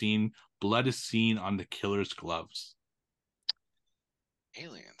blood is seen. Blood is seen on the killer's gloves.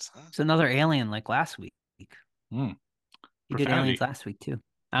 Aliens, huh? It's another alien like last week. Hmm. You did Profanity. aliens last week too.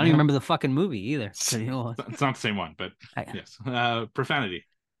 I don't Yeah. even remember the fucking movie either. So, you know, It's not the same one, but I- yes. Profanity.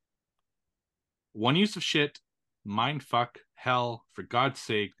 One use of shit, mind fuck, hell, for God's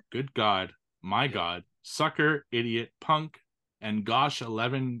sake, good God, my God, sucker, idiot, punk, and gosh,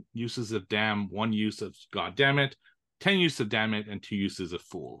 11 uses of damn, 1 use of God damn it, 10 uses of damn it, and 2 uses of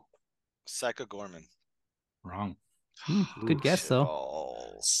fool. Psycho Gorman. Wrong. good guess though.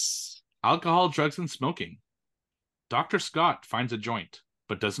 Balls. Alcohol, drugs, and smoking. Dr. Scott finds a joint,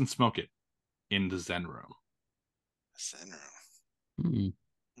 but doesn't smoke it in the Zen room. Syndrome. Hmm.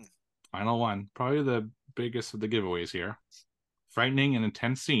 Final one, probably the biggest of the giveaways here. Frightening and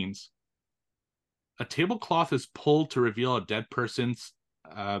intense scenes. A tablecloth is pulled to reveal a dead person's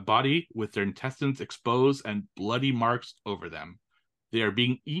body with their intestines exposed and bloody marks over them. They are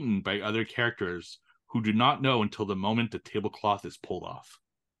being eaten by other characters who do not know until the moment the tablecloth is pulled off.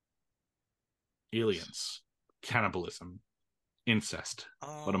 Aliens, cannibalism, incest.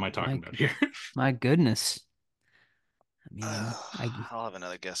 What am I talking about here? My goodness. I mean, I'll have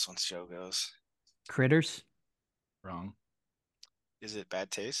another guess once Joe goes. critters. Wrong. Is it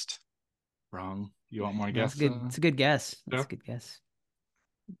Bad Taste? Wrong. You want more No, guess? it's a good guess. That's yeah. a good guess.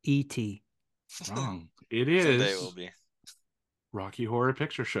 E.T. Wrong. It Someday is will be. Rocky Horror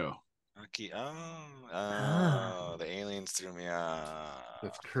Picture Show. Rocky. Oh, Ah. the aliens threw me off.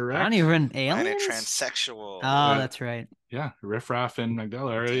 That's I correct. don't even Mine aliens. are transsexual. Oh, that's right. Yeah, Riff Raff and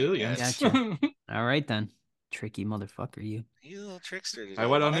Magdala are Dang it. aliens. Gotcha. All right then. Tricky motherfucker, you. You little trickster. I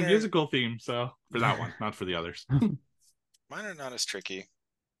went on the Mine are- musical theme, so for that one, not for the others. Mine are not as tricky.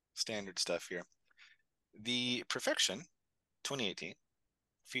 Standard stuff here. The Perfection, 2018,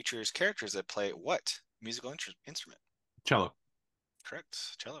 features characters that play what musical instrument? Cello. Correct.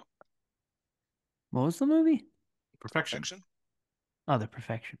 Cello. What was the movie? Perfection. Oh, The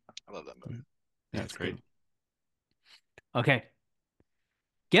Perfection. I love that movie. Yeah, it's great. Okay.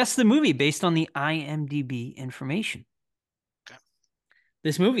 Guess the movie based on the IMDb information. Okay.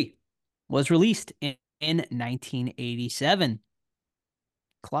 This movie was released in 1987,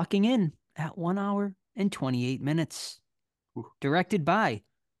 clocking in at 1 hour and 28 minutes. Ooh. Directed by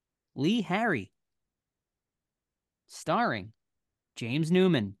Lee Harry. Starring James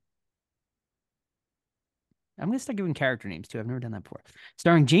Newman. I'm going to start giving character names too. I've never done that before.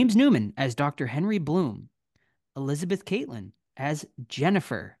 Starring James Newman as Dr. Henry Bloom, Elizabeth Caitlin as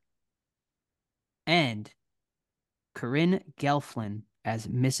Jennifer, and Corinne Gelflin as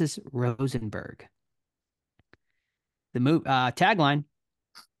Mrs. Rosenberg. The tagline: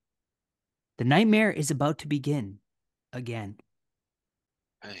 "The nightmare is about to begin again."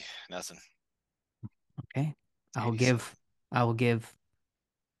 Hey, nothing. Okay, I will 87. give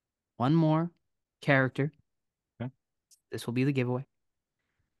one more character. Okay. This will be the giveaway.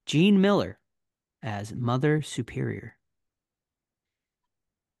 Jean Miller as Mother Superior.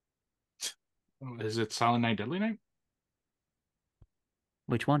 Is it Silent Night, Deadly Night?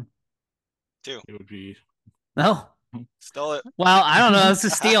 Which one? 2. It would be. Oh, Stole it. well, I don't know. It's a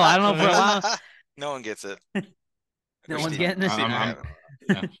steal. I don't know if we're allowed. No one gets it. No Or one's Steve. getting this? Steve, I'm-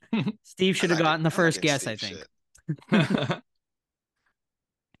 yeah. Yeah. Steve should have I'm not gotten the I'm not first getting guess, I Steve think. shit.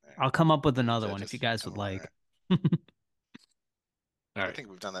 I'll come up with another one if Judges, you guys come would on, like. All I right. think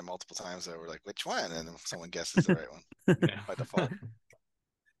we've done that multiple times though. We're like, which one? And then someone guesses the right one Yeah. by default.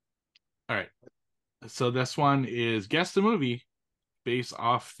 All right. So this one is guess the movie based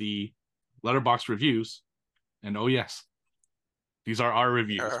off the Letterboxd reviews. And oh yes, these are our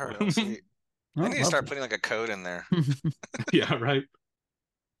reviews. Oh, sweet. I need to start putting like a code in there. Yeah, right.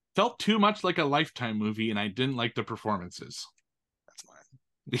 Felt too much like a Lifetime movie, and I didn't like the performances. That's mine.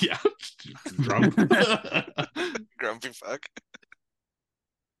 Yeah, drunk. Grumpy fuck.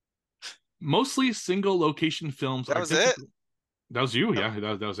 Mostly single location films. That are was it? difficult. That was you, yeah.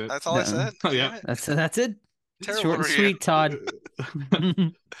 That was it. That's all I said. Oh, yeah. Damn it. That's it. Terrible Short and review. sweet, Todd.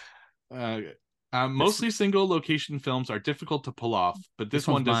 Mostly single location films are difficult to pull off, but this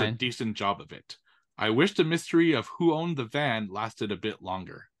one one's does a mine. decent job of it. I wish the mystery of who owned the van lasted a bit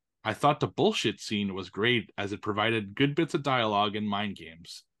longer. I thought the bullshit scene was great as it provided good bits of dialogue and mind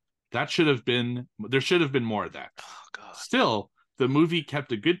games. There should have been more of that. Oh god. Still, the movie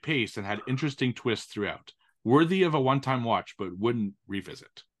kept a good pace and had interesting twists throughout. Worthy of a one-time watch, but wouldn't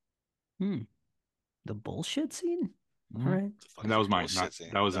revisit. The bullshit scene? Mhm. All right. And that was mine. Bullshit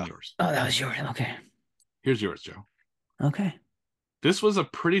scene. That wasn't Oh. yours. Oh, that was yours. Okay. Here's yours, Joe. Okay. This was a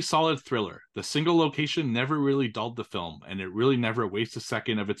pretty solid thriller. The single location never really dulled the film, and it really never wasted a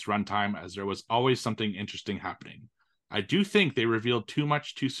second of its runtime as there was always something interesting happening. I do think they revealed too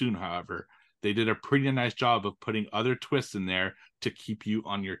much too soon, however. They did a pretty nice job of putting other twists in there to keep you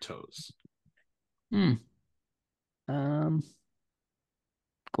on your toes.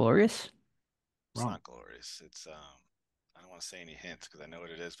 Glorious? It's Wrong. not glorious. It's I don't want to say any hints because I know what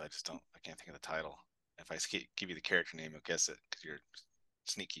it is, but I can't think of the title. If I give you the character name, you'll guess it because you're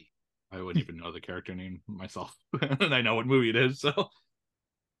sneaky. I wouldn't even know the character name myself, and I know what movie it is. So,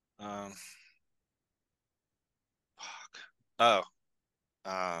 Fuck. No.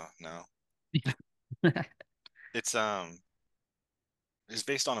 It's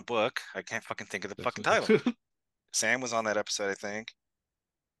based on a book. I can't fucking think of the fucking title. Sam was on that episode, I think.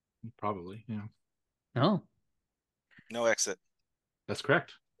 Probably, yeah. Oh. No Exit. That's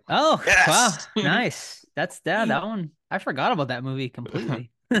correct. Oh, Yes! wow. Nice. That one. I forgot about that movie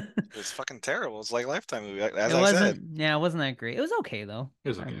completely. It's fucking terrible. It's like a Lifetime movie, as It I wasn't, said. yeah, it wasn't that great. It was okay though. It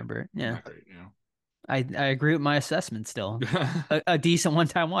was I okay. remember it. Yeah. Not great, you I agree with my assessment still. A decent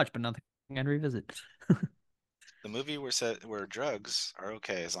one-time watch, but nothing I'd revisit. The movie where drugs are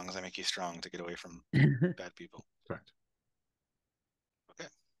okay as long as they make you strong to get away from bad people. Correct. Okay.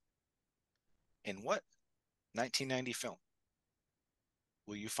 In what 1990 film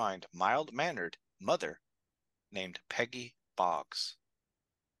will you find mild-mannered mother named Peggy Boggs?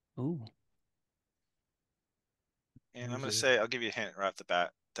 Ooh. And I'm going to say, I'll give you a hint right off the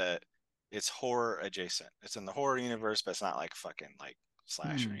bat that it's horror adjacent. It's in the horror universe, but it's not like fucking like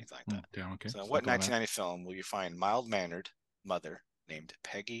slash or anything like that. Yeah, okay. So in what 1990 film will you find mild-mannered mother named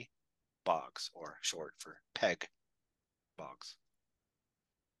Peggy Boggs, or short for Peg Boggs?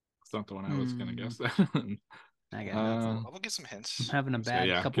 It's not the one I was going to guess. I got nothing. I will give some hints. I'm having a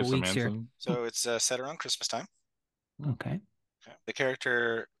bad couple give some weeks here. answer. So it's set around Christmas time. Okay.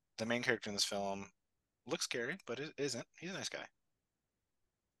 The main character in this film Looks scary, but it isn't. He's a nice guy.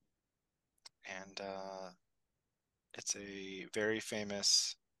 And it's a very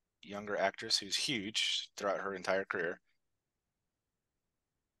famous younger actress who's huge throughout her entire career.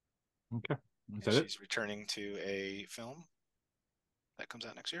 Okay. Is And that it? she's returning to a film that comes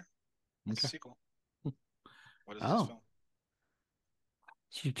out next year. It's Okay. a sequel. What is Oh. this film?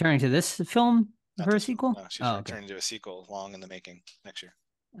 She's returning to this film Not for a this film. sequel? No, she's Oh, okay. returning to a sequel long in the making next year.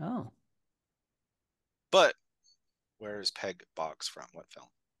 Oh, But where is Peg Boggs from? What film?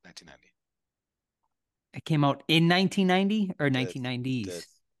 1990. it came out in 1990 or 1990s?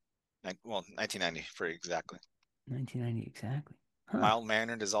 Well, 1990 for exactly. 1990 exactly. Huh. Mild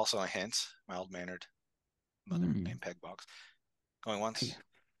mannered is also a hint. Mild mannered mother Hmm. named Peg Boggs. Going once, I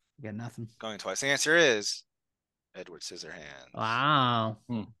got nothing. going twice. The answer is Edward Scissorhands. Wow.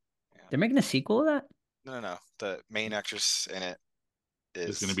 Hmm. Yeah. They're making a sequel of that? No. The main actress in it is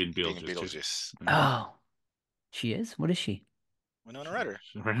It's gonna be in being Beetlejuice, too. Beetlejuice. Oh, she is? What is she? Winona Ryder.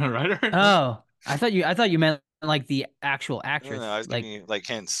 Ryder? Oh, I thought you meant like the actual actress. No, I was like, giving you like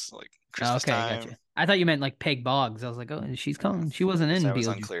hints, like oh, Christmas okay, time. gotcha. I thought you meant like Peg Boggs. I was like, oh, she's coming. She wasn't in I was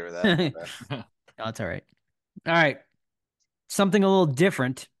Beetlejuice. unclear with that. No, it's all right. All right. Something a little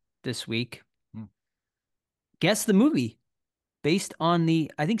different this week. Hmm. Guess the movie based on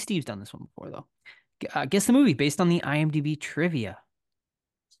the. I think Steve's done this one before though. Guess the movie based on the IMDb trivia.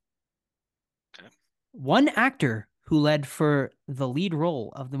 Okay. One actor who led for the lead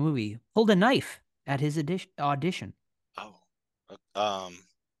role of the movie pulled a knife at his audition. Oh,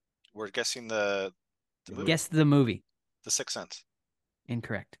 we're guessing the movie, Guess the movie. The Sixth Sense.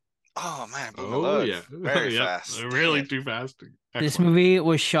 Incorrect. Oh man, blew my Oh, load. yeah. Very Yep. fast. Dang Really it. too fast. This Excellent. movie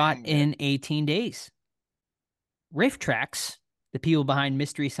was shot Dang it. in 18 days. Riff Tracks, the people behind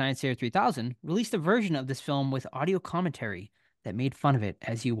Mystery Science Theater 3000, released a version of this film with audio commentary that made fun of it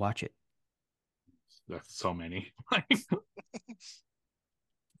as you watch it. That's so many.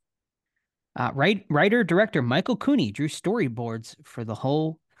 Writer-director Michael Cooney drew storyboards for the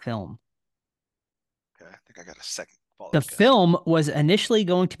whole film. Okay, I think I got a second follow-up The guess. film was initially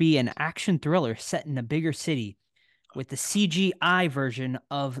going to be an action thriller set in a bigger city with the CGI version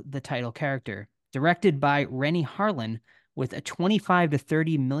of the title character, directed by Rennie Harlin with a $25 to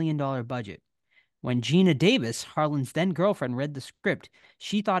 $30 million budget. When Gina Davis, Harlan's then girlfriend, read the script,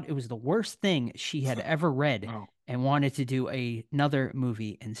 she thought it was the worst thing she had ever read Oh. and wanted to do another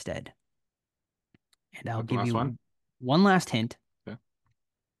movie instead. And I'll Like the give last you one? one last hint. Okay.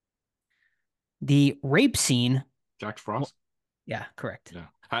 The rape scene. Jack Frost? Yeah, correct.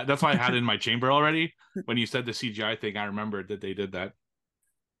 Yeah. That's why I had it in my chamber already. When you said the CGI thing, I remembered that they did that.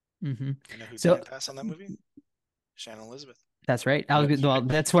 Mm-hmm. You know who So- didn't pass on that movie? Shannon Elizabeth. That's right. That's Well, right.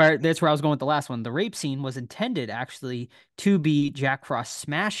 that's where I was going with the last one. The rape scene was intended actually to be Jack Frost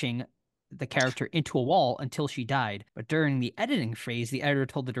smashing the character into a wall until she died. But during the editing phase, the editor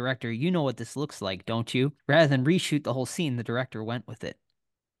told the director, "You know what this looks like, don't you?" Rather than reshoot the whole scene, the director went with it.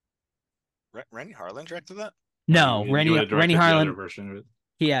 Rennie Harlan directed that? No, You would've directed Rennie the other Harlan. version of it.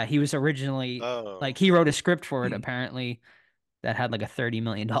 Yeah, he was originally Oh, like he wrote a script for it apparently that had like a $30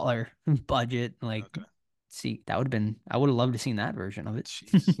 million budget. Like, okay. see, I would have loved to seen that version of it.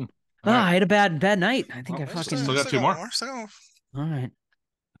 Jeez. All Ah, right. I had a bad night. I think Well, I let's fucking. still got two more. Still got one more. All right.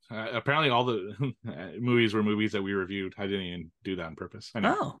 Apparently, all the movies were movies that we reviewed. I didn't even do that on purpose. I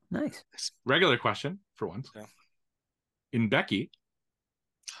know. Oh, nice. Regular question for once. Okay. In Becky,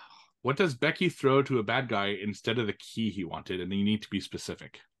 what does Becky throw to a bad guy instead of the key he wanted? And you need to be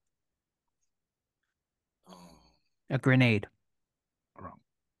specific. Oh, A grenade. Wrong.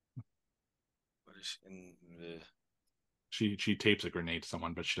 what is she in the... She tapes a grenade to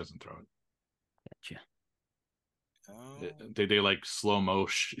someone, but she doesn't throw it. Gotcha. Oh, They like slow mo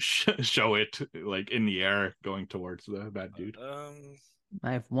show it like in the air going towards the bad dude.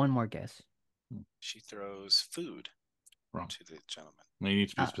 I have one more guess. she throws food Wrong. to the gentleman. I mean, you need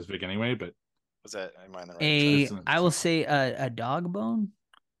to be Uh, specific anyway, but Was that, am I in the right? It's- I will say a dog bone.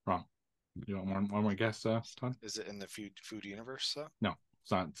 wrong. You want one more guess, Todd? Is it in the food universe though?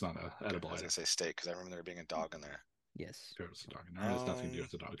 It's not a I edible was item. gonna say steak because I remember there being a dog in there. Yes. There's a dog in there. It has nothing to do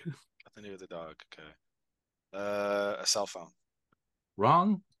with the dog. Nothing to do with the dog. Okay. A cell phone.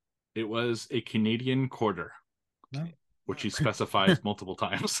 Wrong. It was a Canadian quarter, which he specifies multiple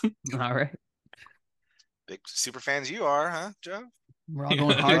times. All right. Big super fans you are, huh, Joe? We're all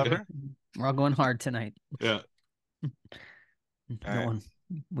going hard. Clever. We're all going hard tonight. Yeah. right.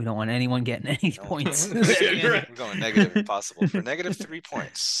 We don't want anyone getting any No. points. We're going negative if possible. For negative 3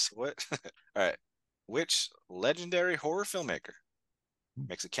 points. What? All right. Which legendary horror filmmaker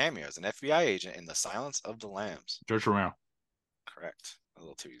makes a cameo as an FBI agent in The Silence of the Lambs? George Romero. Correct. A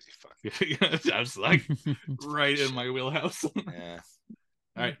little too easy. Fuck. That's like right in my wheelhouse. All Yeah.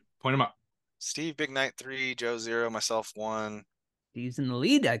 right, point him up. Steve, Big Night 3, Joe 0, myself 1. Steve's in the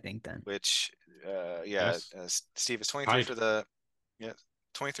lead, I think. Then Which, Yes. Steve is 23 Tied. for the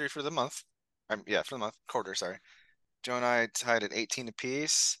 23 for the month. For the month quarter. Sorry. Joe and I tied at 18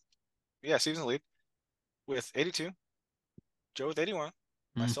 apiece. Yeah, Steve's in the lead with 82. Joe with 81.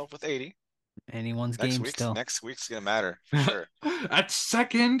 Myself with 80. anyone's game still. Next week's gonna matter for sure.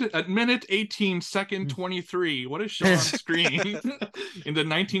 At minute 18, second 23. What is shown on screen in the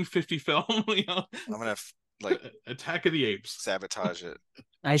 1950 film? I'm gonna Attack of the Apes. sabotage it.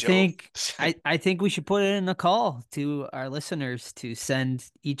 I Joe- think I think we should put it in a call to our listeners to send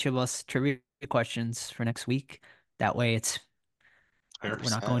each of us trivia questions for next week. That way, we're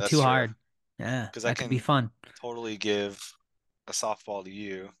not going That's too true. hard. Yeah, 'Cause that could be fun. Totally give a softball to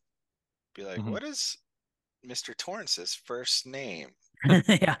you. Be like, Mhm. what is Mr. Torrance's first name?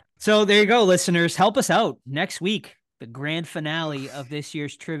 Yeah. So there you go, listeners. Help us out next week, the grand finale of this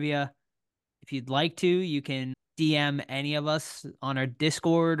year's trivia. If you'd like to, you can DM any of us on our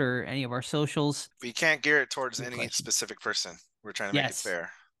Discord or any of our socials. But you can't gear it towards Good any question. specific person. We're trying to make it Yes.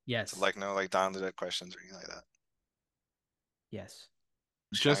 fair. Yes. So no Dawn of the Dead questions or anything like that. Yes.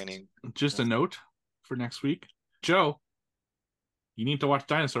 Just a note for next week. Joe, you need to watch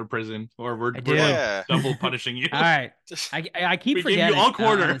Dinosaur Prison, or we're Yeah. double punishing you. All right. I keep We gave forgetting. you all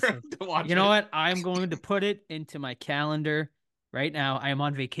quarter honestly. to watch You know it. what? I'm going to put it into my calendar right now. I am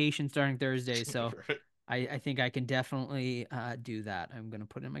on vacation starting Thursday, so I think I can definitely do that. I'm going to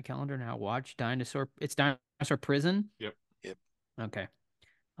put it in my calendar now. Watch Dinosaur. It's Dinosaur Prison? Yep. Okay.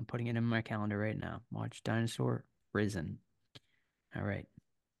 I'm putting it in my calendar right now. Watch Dinosaur Prison. All right.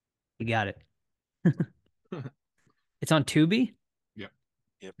 We got it. It's on Tubi?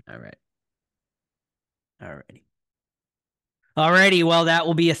 Yep. All right. Alrighty. Alrighty. Well, that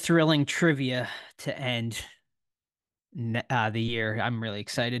will be a thrilling trivia to end the year. I'm really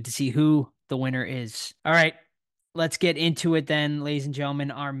excited to see who the winner is. All right. Let's get into it then, ladies and gentlemen.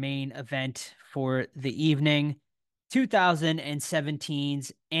 Our main event for the evening,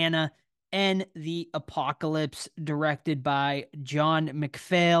 2017's Anna and the Apocalypse, directed by John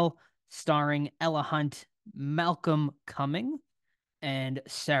McPhail, starring Ella Hunt, Malcolm Cumming, and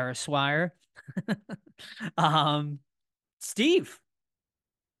Sarah Swire. Steve,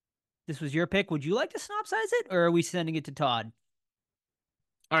 this was your pick. Would you like to synopsize it, or are we sending it to Todd?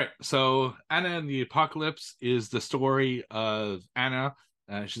 All right, so Anna and the Apocalypse is the story of Anna.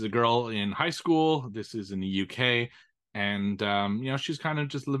 She's a girl in high school. This is in the UK. And, she's kind of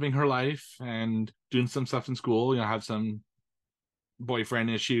just living her life and doing some stuff in school, have some boyfriend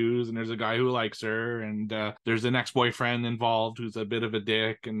issues. And there's a guy who likes her. And there's an ex-boyfriend involved who's a bit of a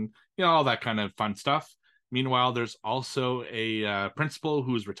dick and, all that kind of fun stuff. Meanwhile, there's also a principal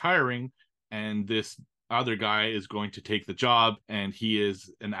who's retiring. And this other guy is going to take the job, and he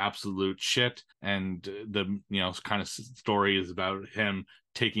is an absolute shit. And the kind of story is about him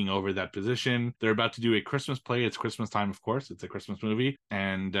taking over that position. They're about to do a Christmas play. It's Christmas time, of course. It's a Christmas movie,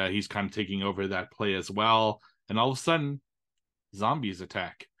 and he's kind of taking over that play as well. And all of a sudden, zombies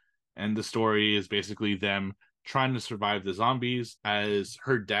attack, and the story is basically them trying to survive the zombies, as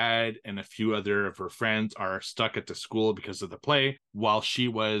her dad and a few other of her friends are stuck at the school because of the play, while she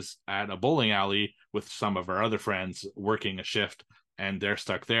was at a bowling alley with some of her other friends working a shift, and they're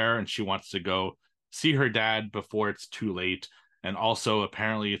stuck there, and she wants to go see her dad before it's too late. And also,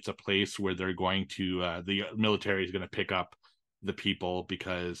 apparently, it's a place where they're going to the military is going to pick up the people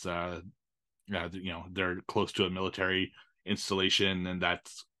because they're close to a military installation, and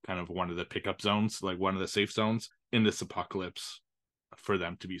that's kind of one of the pickup zones, like one of the safe zones in this apocalypse for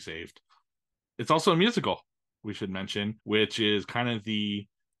them to be saved. It's also a musical, we should mention, which is kind of the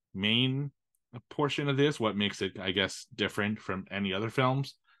main portion of this, what makes it, I guess, different from any other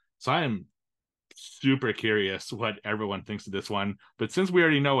films. So I am super curious what everyone thinks of this one. But since we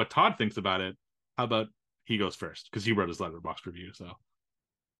already know what Todd thinks about it, how about he goes first? Because he wrote his Letterboxd review. So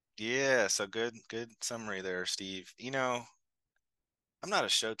yeah, so good summary there, Steve. I'm not a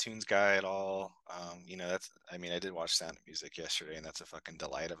show tunes guy at all. I did watch Sound of Music yesterday, and that's a fucking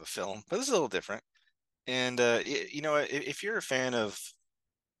delight of a film, but this is a little different. And if you're a fan of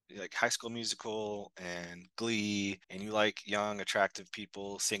like High School Musical and Glee, and you like young, attractive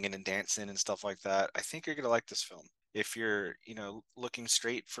people singing and dancing and stuff like that, I think you're gonna like this film. If you're, looking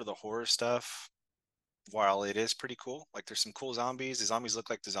straight for the horror stuff, while it is pretty cool, like there's some cool zombies. The zombies look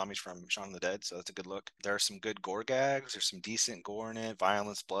like the zombies from Shaun of the Dead, so that's a good look. There are some good gore gags. There's some decent gore in it,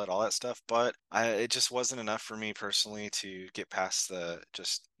 violence, blood, all that stuff. But it just wasn't enough for me personally to get past the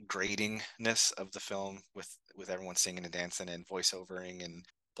just gratingness of the film with with everyone singing and dancing and voiceovering and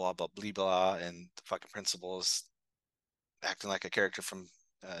blah blah blah blah, and the fucking principals acting like a character from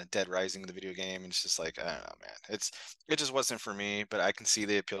Dead Rising, the video game, and it's just like, I don't know, man. It just wasn't for me, but I can see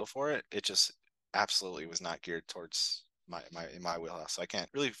the appeal for it. It just absolutely was not geared towards my wheelhouse. So I can't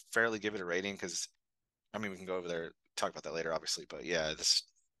really fairly give it a rating because, I mean, we can go over there, talk about that later, obviously. But yeah, this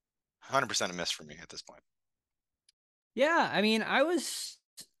 100% a miss for me at this point. Yeah, I mean,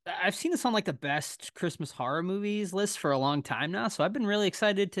 I've seen this on like the best Christmas horror movies list for a long time now, so I've been really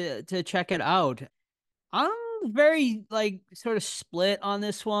excited to check it out. I'm very like sort of split on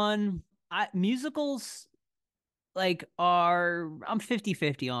this one. Musicals like are I'm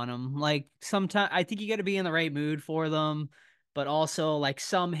 50-50 on them. Like sometimes I think you got to be in the right mood for them, but also like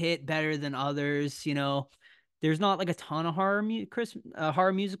some hit better than others, you know. There's not like a ton of horror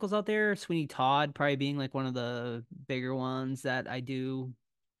musicals out there. Sweeney Todd probably being like one of the bigger ones that I do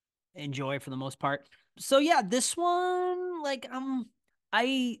enjoy for the most part. So yeah, this one like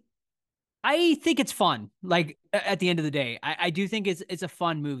I I think it's fun. Like at the end of the day, I do think it's a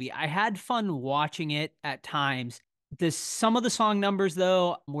fun movie. I had fun watching it at times. Some of the song numbers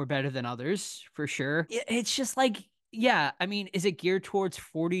though were better than others for sure. It's just like, yeah, I mean, is it geared towards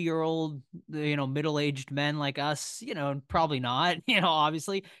 40-year-old, middle-aged men like us? Probably not.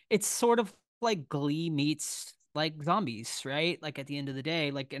 Obviously, it's sort of like Glee meets like zombies, right? Like at the end of the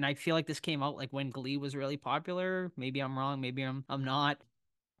day, like, and I feel like this came out like when Glee was really popular. Maybe I'm wrong. Maybe I'm not.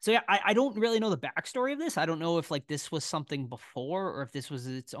 So yeah, I don't really know the backstory of this. I don't know if like this was something before or if this was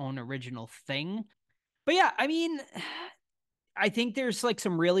its own original thing. But yeah, I mean, I think there's like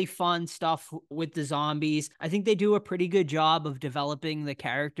some really fun stuff with the zombies. I think they do a pretty good job of developing the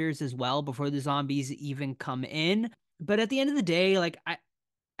characters as well before the zombies even come in. But at the end of the day, like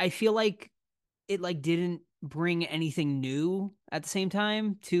I feel like it like didn't bring anything new at the same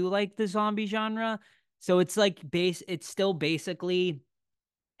time to like the zombie genre. So it's like it's still basically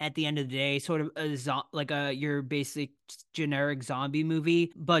at the end of the day, sort of like your basic generic zombie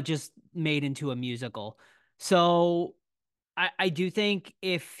movie, but just made into a musical. So I do think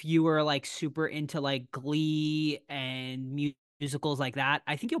if you were like super into like Glee and musicals like that,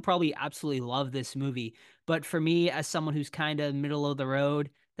 I think you'll probably absolutely love this movie. But for me, as someone who's kind of middle of the road,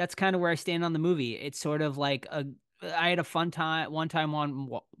 that's kind of where I stand on the movie. It's sort of like I had a fun one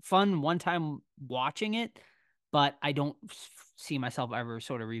time watching it, but I don't see myself ever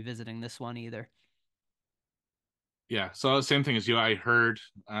sort of revisiting this one either. Yeah, so same thing as you. I heard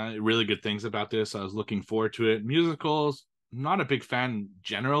really good things about this. I was looking forward to it. Musicals, not a big fan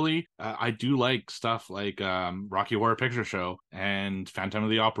generally. I do like stuff like Rocky Horror Picture Show and Phantom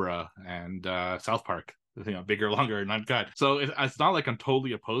of the Opera and South Park. Bigger, longer, and uncut. So it's not like I'm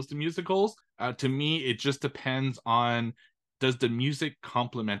totally opposed to musicals. To me, it just depends on, does the music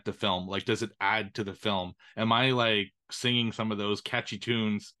complement the film? Like, does it add to the film? Am I like singing some of those catchy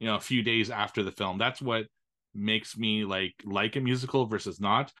tunes, a few days after the film? That's what makes me like a musical versus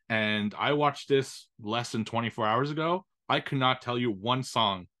not. And I watched this less than 24 hours ago. I could not tell you one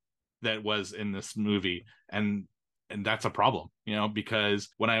song that was in this movie, and that's a problem, because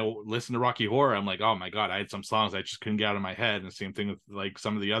when I listen to Rocky Horror, I'm like, oh my god, I had some songs I just couldn't get out of my head. And the same thing with like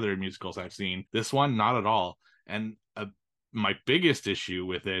some of the other musicals I've seen. This one, not at all. And my biggest issue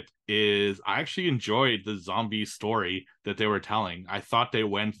with it is I actually enjoyed the zombie story that they were telling. I thought they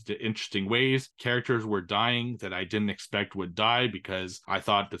went to interesting ways. Characters were dying that I didn't expect would die because I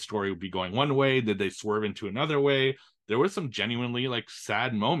thought the story would be going one way. Did they swerve into another way? There were some genuinely like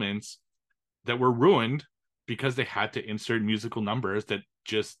sad moments that were ruined because they had to insert musical numbers that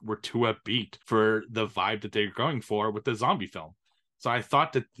just were too upbeat for the vibe that they're going for with the zombie film. So I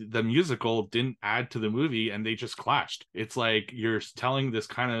thought that the musical didn't add to the movie and they just clashed. It's like you're telling this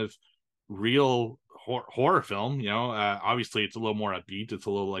kind of real horror film, obviously it's a little more upbeat. It's a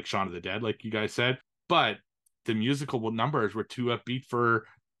little like Shaun of the Dead, like you guys said, but the musical numbers were too upbeat for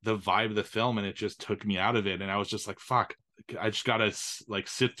the vibe of the film. And it just took me out of it. And I was just like, fuck, I just got to like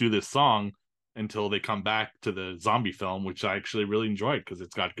sit through this song until they come back to the zombie film, which I actually really enjoyed because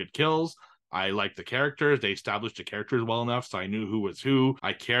it's got good kills. I like the characters. They established the characters well enough, so I knew who was who.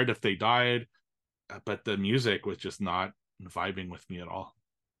 I cared if they died, but the music was just not vibing with me at all.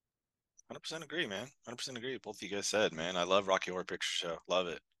 100% agree, man. 100% agree. Both of you guys said, man. I love Rocky Horror Picture Show. Love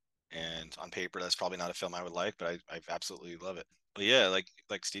it. And on paper, that's probably not a film I would like, but I absolutely love it. But yeah,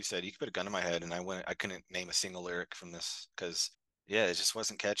 like Steve said, you could put a gun in my head, and I couldn't name a single lyric from this because yeah, it just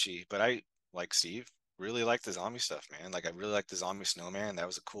wasn't catchy. But I, like Steve, really like the zombie stuff, man. Like I really like the zombie snowman. That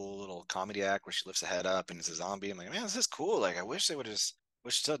was a cool little comedy act where she lifts her head up and it's a zombie. I'm like, man, this is cool. Like I wish they would have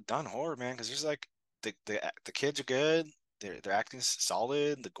just done horror, man, because there's like the kids are good. Their acting's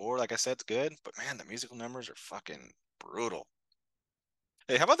solid. The gore, like I said, it's good. But man, the musical numbers are fucking brutal.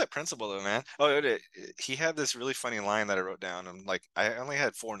 Hey, how about that principal though, man? He had this really funny line that I wrote down. I'm like, I only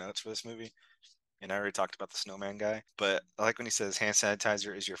had 4 notes for this movie, and I already talked about the snowman guy. But I like when he says, "Hand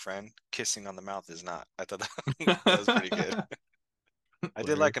sanitizer is your friend. Kissing on the mouth is not." I thought that was pretty good. I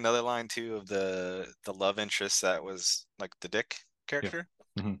did like another line too of the love interest that was like the Dick character,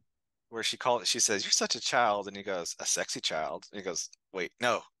 Mhm. where she says, "You're such a child," and he goes, "A sexy child," and he goes, "Wait,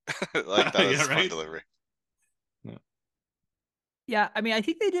 no," like that was Yeah, fun right? delivery. Yeah, I mean, I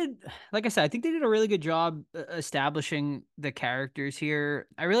think they did, like I said, I think they did a really good job establishing the characters here.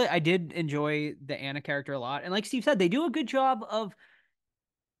 I did enjoy the Anna character a lot. And like Steve said, they do a good job of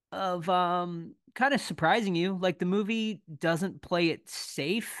kind of surprising you. Like the movie doesn't play it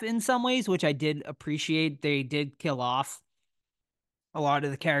safe in some ways, which I did appreciate. They did kill off a lot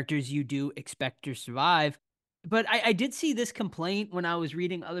of the characters you do expect to survive. But I did see this complaint when I was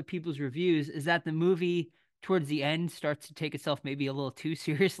reading other people's reviews, is that the movie towards the end starts to take itself maybe a little too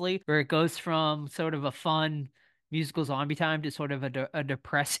seriously, where it goes from sort of a fun musical zombie time to sort of a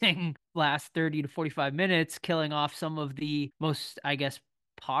depressing last 30 to 45 minutes, killing off some of the most, I guess,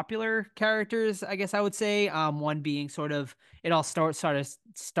 popular characters, I guess I would say. One being sort of, it all starts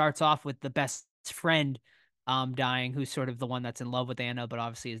off with the best friend dying, who's sort of the one that's in love with Anna, but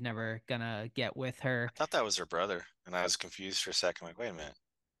obviously is never gonna get with her. I thought that was her brother, and I was confused for a second. Like, wait a minute.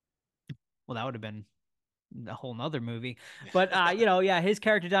 Well, that would have been a whole nother movie. But you know, yeah, his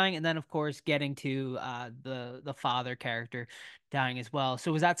character dying, and then of course getting to the father character dying as well.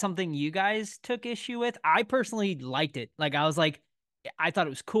 So was that something you guys took issue with? I personally liked it. Like I was like, I thought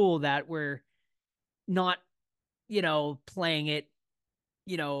it was cool that we're not, you know, playing it.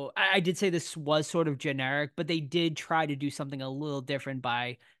 You know, I did say this was sort of generic, but they did try to do something a little different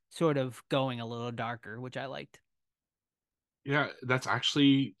by sort of going a little darker, which I liked. Yeah, that's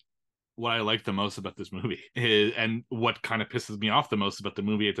actually what I like the most about this movie is, and what kind of pisses me off the most about the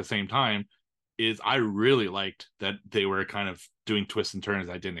movie at the same time is I really liked that they were kind of doing twists and turns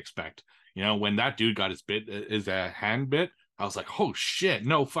I didn't expect. You know, when that dude got his hand bit, I was like, oh shit,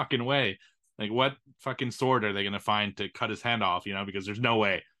 no fucking way. Like, what fucking sword are they gonna find to cut his hand off? You know, because there's no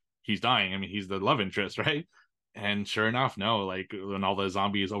way he's dying. I mean, he's the love interest, right? And sure enough, no, like when all the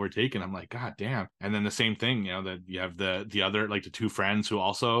zombies overtaken, I'm like, God damn. And then the same thing, you know, that you have the other, like the two friends who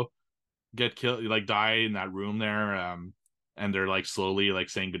also get killed, like die in that room there, and they're like slowly like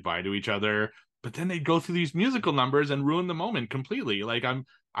saying goodbye to each other, but then they go through these musical numbers and ruin the moment completely. Like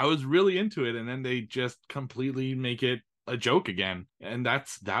I was really into it, and then they just completely make it a joke again. And that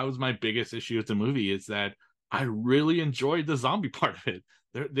was my biggest issue with the movie, is that I really enjoyed the zombie part of it.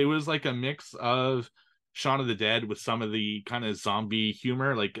 There was like a mix of Shaun of the Dead with some of the kind of zombie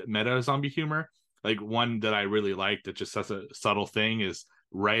humor, like meta zombie humor. Like one that I really liked that just such a subtle thing is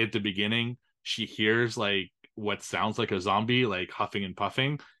right at the beginning, she hears like what sounds like a zombie, like huffing and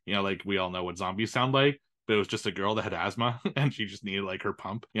puffing. You know, like we all know what zombies sound like, but it was just a girl that had asthma and she just needed like her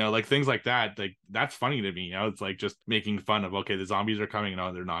pump. You know, like things like that. Like that's funny to me. You know, it's like just making fun of, okay, the zombies are coming.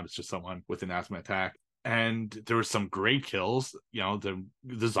 No, they're not. It's just someone with an asthma attack. And there was some great kills. You know,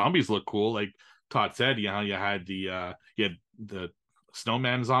 the zombies look cool. Like Todd said, you know, you had the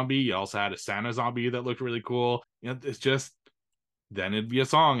snowman zombie. You also had a Santa zombie that looked really cool. You know, it's just, then it'd be a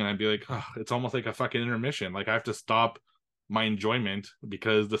song and I'd be like, oh, it's almost like a fucking intermission. Like I have to stop my enjoyment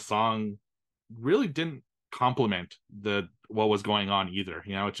because the song really didn't complement the what was going on either.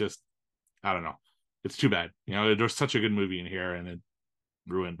 You know, it just, I don't know. It's too bad. You know, there's such a good movie in here and it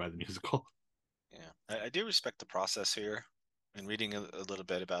ruined by the musical. Yeah, I do respect the process here. And reading a little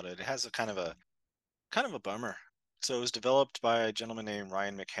bit about it, it has a kind of a bummer. So it was developed by a gentleman named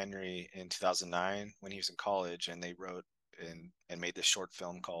Ryan McHenry in 2009 when he was in college, and they wrote and made this short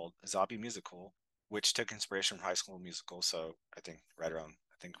film called Zombie Musical, which took inspiration from High School Musical. So I think right around,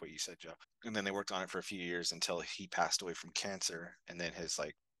 I think what you said, Joe. And then they worked on it for a few years until he passed away from cancer, and then his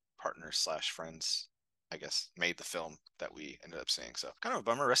like partners slash friends, I guess, made the film that we ended up seeing. So kind of a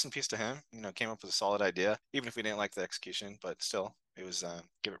bummer. Rest in peace to him. You know, came up with a solid idea, even if we didn't like the execution, but still, it was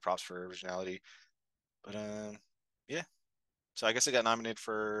give it props for originality. But yeah. So I guess it got nominated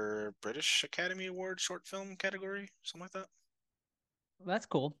for British Academy Award short film category, something like that. That's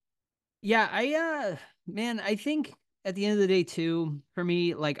cool. Yeah, man, I think at the end of the day too, for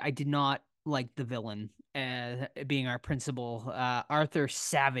me, like I did not like the villain being our principal. Arthur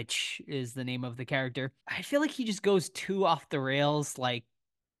Savage is the name of the character. I feel like he just goes too off the rails, like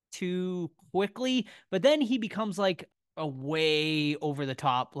too quickly, but then he becomes like a way over the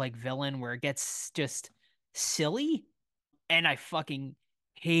top like villain where it gets just silly. And I fucking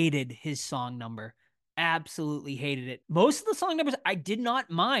hated his song number. absolutely hated it. Most of the song numbers I did not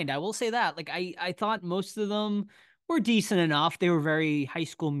mind. I will say that. Like I thought most of them were decent enough. They were very High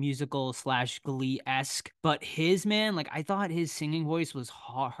School Musical / Glee-esque. But his, man, like I thought his singing voice was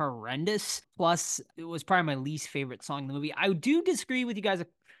horrendous. Plus, it was probably my least favorite song in the movie. I do disagree with you guys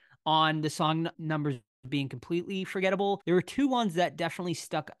on the song numbers being completely forgettable. There were two ones that definitely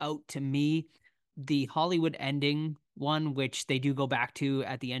stuck out to me. The Hollywood Ending one, which they do go back to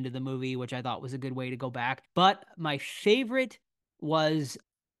at the end of the movie, which I thought was a good way to go back. But my favorite was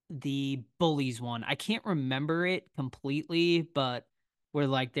the Bullies one. I can't remember it completely, but where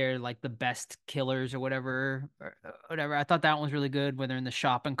like they're like the best killers or whatever, whatever. I thought that one was really good, where they're in the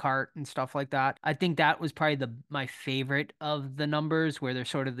shopping cart and stuff like that. I think that was probably my favorite of the numbers, where they're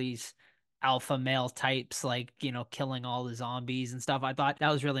sort of these alpha male types, like, killing all the zombies and stuff. I thought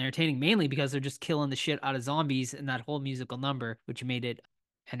that was really entertaining, mainly because they're just killing the shit out of zombies in that whole musical number, which made it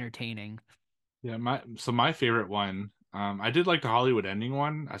entertaining. Yeah, my favorite one, I did like the Hollywood Ending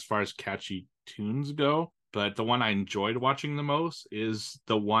one as far as catchy tunes go, but the one I enjoyed watching the most is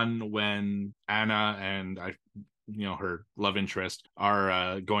the one when Anna and her love interest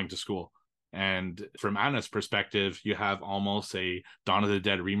are going to school. And from Anna's perspective, you have almost a Dawn of the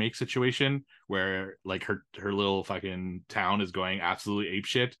Dead remake situation where like her little fucking town is going absolutely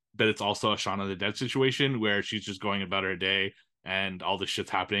apeshit, but it's also a Shaun of the Dead situation where she's just going about her day and all this shit's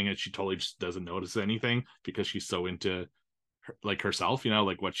happening and she totally just doesn't notice anything because she's so into like herself,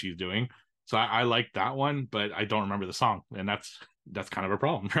 like what she's doing. So I like that one, but I don't remember the song, and that's kind of a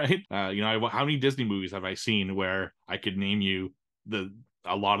problem, right? How many Disney movies have I seen where I could name you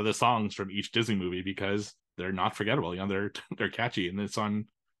a lot of the songs from each Disney movie because they're not forgettable, they're catchy, and this one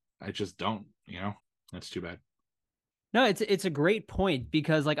I just don't, that's too bad. No, it's a great point,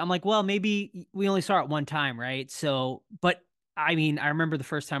 because like I'm like, well, maybe we only saw it one time, right? So, but I mean, I remember the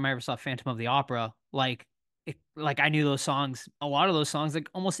first time I ever saw Phantom of the Opera, like like I knew those songs, a lot of those songs, like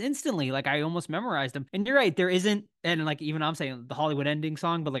almost instantly, like I almost memorized them. And you're right, there isn't, and like even I'm saying the Hollywood Ending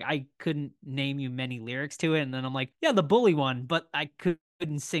song, but like I couldn't name you many lyrics to it. And then I'm like, yeah, the Bully one, but I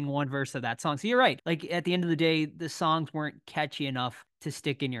couldn't sing one verse of that song. So you're right. Like at the end of the day, the songs weren't catchy enough to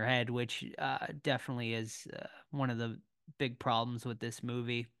stick in your head, which definitely is one of the big problems with this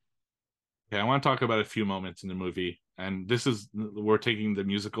movie. Yeah, I want to talk about a few moments in the movie, and we're taking the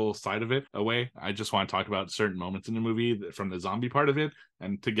musical side of it away. I just want to talk about certain moments in the movie from the zombie part of it,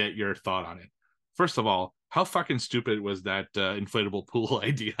 and to get your thought on it. First of all, how fucking stupid was that inflatable pool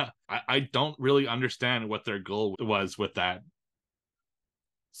idea? I don't really understand what their goal was with that.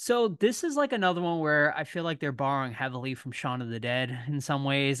 So this is like another one where I feel like they're borrowing heavily from Shaun of the Dead in some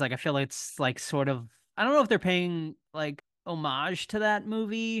ways. Like I feel like it's like sort of, I don't know if they're paying like homage to that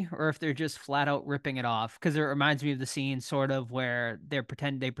movie or if they're just flat out ripping it off, because it reminds me of the scene sort of where they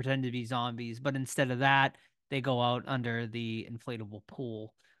pretend to be zombies, but instead of that, they go out under the inflatable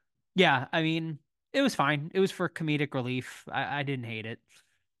pool. Yeah, I mean, it was fine. It was for comedic relief. I didn't hate it.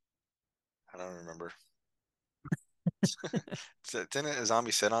 I don't remember. Didn't a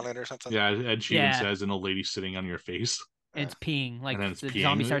zombie sit on it or something? Yeah, Ed Sheeran Yeah. says an old lady sitting on your face. It's peeing, like And then it's the peeing.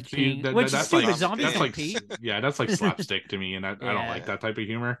 zombie starts See, peeing, which is that's stupid. like Zombies that's don't like pee. yeah, that's like slapstick to me, and I don't like that type of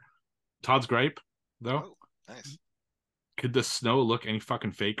humor. Todd's gripe though. Oh, nice. Could the snow look any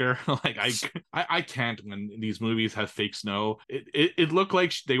fucking faker? Like I can't when these movies have fake snow. It looked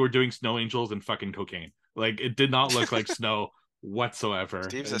like they were doing snow angels and fucking cocaine. Like it did not look like snow whatsoever.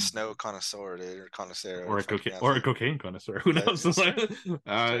 Steve's a snow connoisseur, dude, or connoisseur, Or a cocaine connoisseur. Who Yeah, knows? it's true.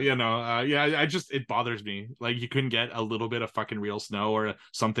 Yeah. I just it bothers me. Like you couldn't get a little bit of fucking real snow or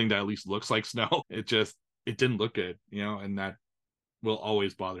something that at least looks like snow. It didn't look good, and that will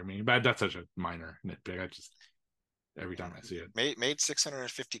always bother me. But that's such a minor nitpick. I just every time I see it. Made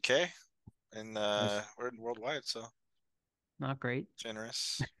 650K in worldwide, so Not great.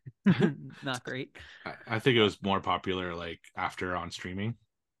 generous. Not great. I think it was more popular like after on streaming.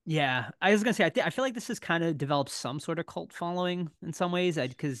 Yeah, I was gonna say I feel like this has kind of developed some sort of cult following in some ways,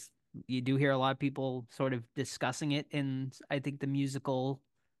 because you do hear a lot of people sort of discussing it in, I think, the musical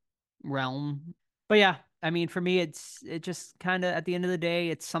realm. But yeah, I mean, for me, it just kind of, at the end of the day,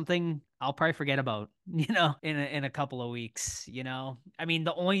 it's something I'll probably forget about, in a couple of weeks. I mean,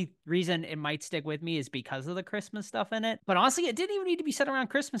 the only reason it might stick with me is because of the Christmas stuff in it. But honestly, it didn't even need to be set around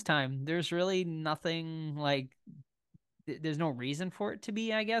Christmas time. There's really nothing like, there's no reason for it to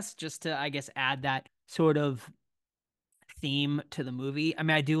be, I guess, just to, I guess, add that sort of theme to the movie. I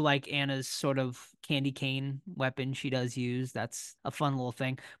mean, I do like Anna's sort of candy cane weapon she does use. That's a fun little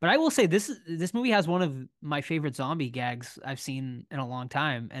thing. But I will say this movie has one of my favorite zombie gags I've seen in a long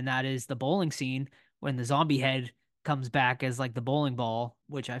time, and that is the bowling scene when the zombie head comes back as like the bowling ball,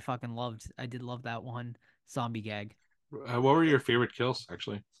 which I fucking loved. I did love that one zombie gag. What were your favorite kills,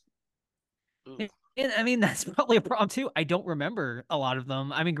 actually? Ooh. And I mean, that's probably a problem too. I don't remember a lot of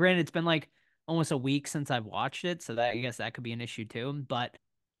them. I mean, granted, it's been like almost a week since I've watched it, so that I guess that could be an issue too. But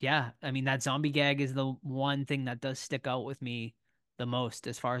yeah, I mean, that zombie gag is the one thing that does stick out with me the most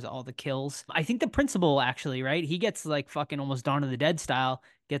as far as all the kills. I think the principal actually, right? He gets like fucking almost Dawn of the Dead style,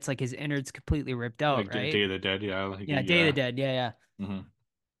 gets like his innards completely ripped out, Like right? Day of the Dead, yeah. Like Yeah, Day of the Dead. Yeah, yeah. hmm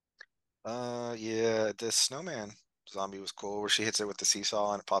Yeah, the snowman zombie was cool where she hits it with the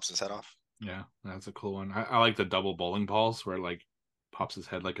seesaw and it pops his head off. Yeah, that's a cool one. I like the double bowling balls where it, like pops his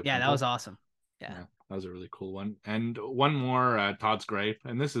head like a Yeah, that pimple. was awesome. Yeah, Yeah. that was a really cool one. And one more, Todd's gripe,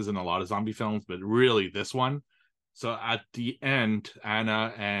 and this isn't a lot of zombie films, but really this one. So at the end,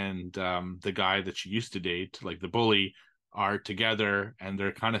 Anna and the guy that she used to date, like the bully, are together and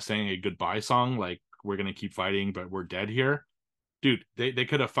they're kind of saying a goodbye song, like we're gonna keep fighting, but we're dead here. Dude, they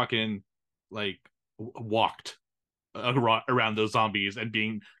could have fucking like walked around those zombies and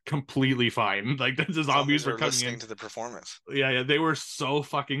being completely fine. Like the zombies were are coming listening in. to the performance. Yeah, they were so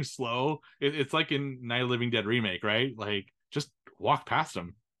fucking slow. It's like in Night of the Living Dead remake, right? Like just walk past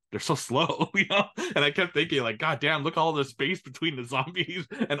them. They're so slow, you know. And I kept thinking, like, God damn, look all the space between the zombies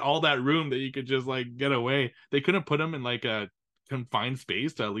and all that room that you could just like get away. They couldn't put them in like a confined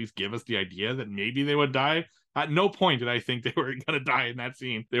space to at least give us the idea that maybe they would die. At no point did I think they were gonna die in that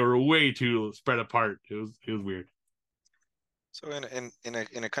scene. They were way too spread apart. It was weird. So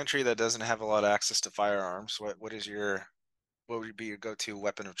in a country that doesn't have a lot of access to firearms, what would be your go-to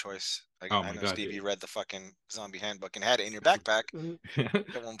weapon of choice? Like Oh I my know God, Steve, dude. you read the fucking zombie handbook and had it in your backpack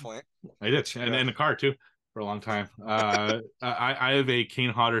at one point. I did, and in a car too for a long time. I have a Kane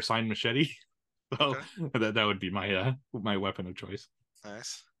Hodder signed machete, so Okay. that would be my weapon of choice.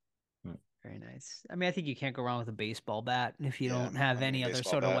 Nice. Very nice. I mean, I think you can't go wrong with a baseball bat if you Yeah, don't have I mean, any other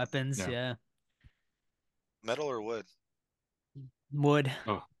baseball sort of bat. weapons. Yeah. Yeah. Metal or wood? Wood.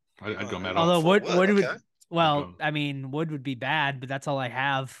 Oh, You're I'd go going metal. Although full wood, wood, wood okay. would, well, go- I mean, wood would be bad, but that's all I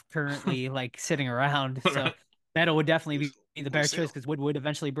have currently, like sitting around. So Right. metal would definitely Blue- be the blue better seal. choice because wood would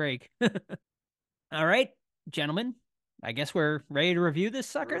eventually break. All right, gentlemen, I guess we're ready to review this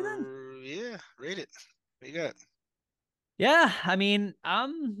sucker then. Yeah, rate it. What you got? Yeah, I mean,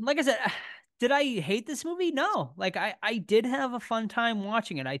 like I said, did I hate this movie? No. Like I did have a fun time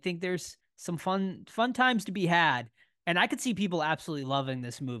watching it. I think there's some fun times to be had. And I could see people absolutely loving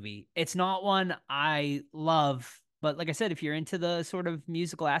this movie. It's not one I love, but like I said, if you're into the sort of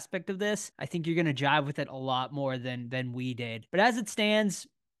musical aspect of this, I think you're gonna jive with it a lot more than we did. But as it stands,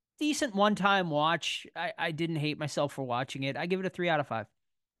 decent one-time watch. I didn't hate myself for watching it. I give it a 3 out of 5.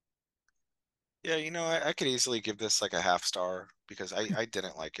 Yeah, I could easily give this like a half star because I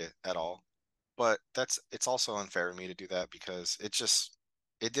didn't like it at all. But it's also unfair of me to do that because it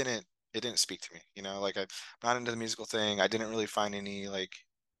didn't it didn't speak to me. Like I'm not into the musical thing. I didn't really find any like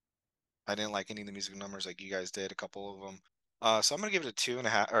I didn't like any of the musical numbers like you guys did, a couple of them. So I'm gonna give it a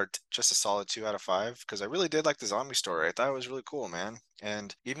 2.5 or just a solid 2 out of 5 because I really did like the zombie story. I thought it was really cool, man.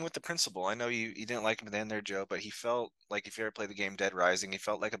 And even with the principal, I know you didn't like him at the end there, Joe, but he felt like if you ever played the game Dead Rising, he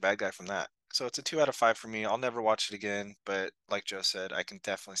felt like a bad guy from that. So it's a 2 out of 5 for me. I'll never watch it again, but like Joe said, I can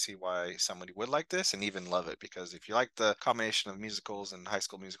definitely see why somebody would like this and even love it because if you like the combination of musicals and High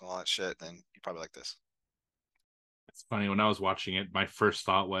School Musical and all that shit, then you probably like this. It's funny when I was watching it, my first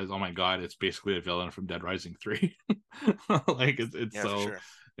thought was, "Oh my God, it's basically a villain from Dead Rising 3." Like it's Yeah, for so sure.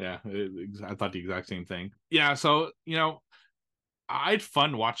 yeah. I thought the exact same thing. Yeah, so I had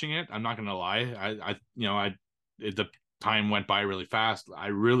fun watching it. I'm not gonna lie. The time went by really fast. I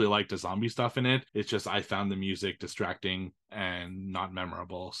really liked the zombie stuff in it. It's just I found the music distracting and not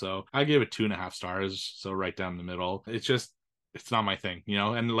memorable. So I gave it 2.5 stars. So right down the middle. It's not my thing,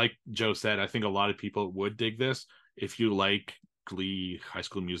 And like Joe said, I think a lot of people would dig this if you like Glee, High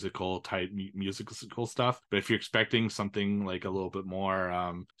School Musical type musical stuff. But if you're expecting something like a little bit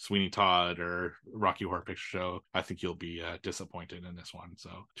more Sweeney Todd or Rocky Horror Picture Show, I think you'll be disappointed in this one. So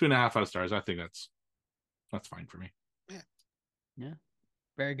 2.5 out of 5 stars. I think that's fine for me. Yeah.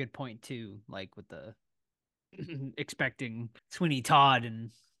 Very good point too, like with the expecting Sweeney Todd and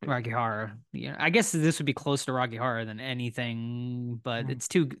Rocky Horror. Yeah, I guess this would be closer to Rocky Horror than anything, but it's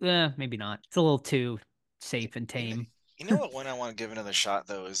too maybe not. It's a little too safe and tame. You know what one I want to give another shot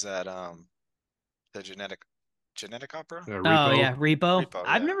though is that the genetic opera. Oh Repo. yeah, Repo. Repo,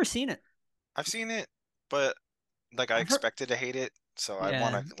 I've yeah. never seen it. I've seen it, but like I I've heard- expected to hate it, so I Yeah.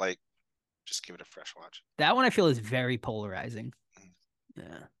 want to like just give it a fresh watch. That one I feel is very polarizing. Mm.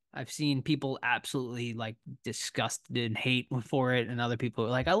 Yeah. I've seen people absolutely like disgusted and hate for it, and other people are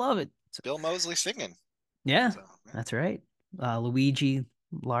like, I love it. So, Bill Moseley singing. Yeah, So, yeah. that's right. Luigi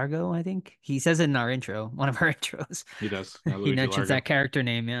Largo, I think. He says it in our intro, one of our intros. He does. Yeah, He Luigi mentions Largo. that character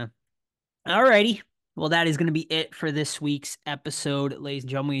name, yeah. Alrighty. Well, that is going to be it for this week's episode, ladies and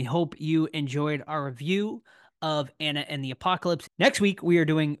gentlemen. We hope you enjoyed our review of Anna and the Apocalypse. Next week, we are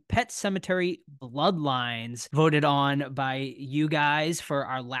doing Pet Sematary Bloodlines, voted on by you guys for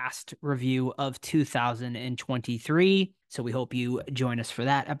our last review of 2023. So we hope you join us for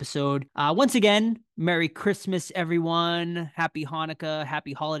that episode. Once again, Merry Christmas, everyone. Happy Hanukkah,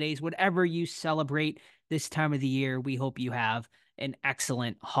 happy holidays, whatever you celebrate this time of the year. We hope you have an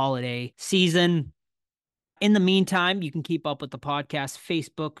excellent holiday season. In the meantime, you can keep up with the podcast,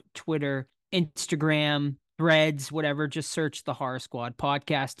 Facebook, Twitter, Instagram, Threads, whatever. Just search the Horror Squad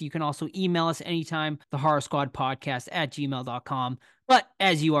Podcast. You can also email us anytime, thehorrorsquadpodcast@gmail.com. But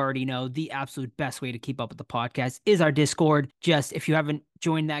as you already know, the absolute best way to keep up with the podcast is our Discord. Just if you haven't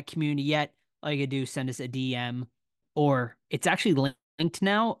joined that community yet, all you can do is send us a DM, or it's actually linked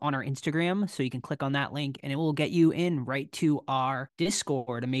now on our Instagram, so you can click on that link and it will get you in right to our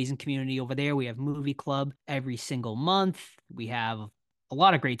Discord. Amazing community over there. We have movie club every single month. We have a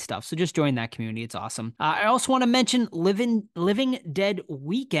lot of great stuff, so just join that community. It's awesome. I also want to mention Living Dead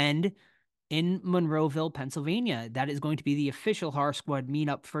Weekend in Monroeville, Pennsylvania. That is going to be the official Horror Squad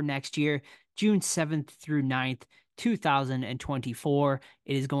meetup for next year, June 7th through 9th, 2024.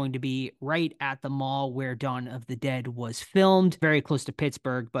 It is going to be right at the mall where Dawn of the Dead was filmed, very close to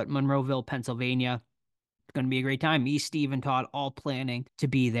Pittsburgh, but Monroeville, Pennsylvania. It's going to be a great time. Me, Steve, and Todd all planning to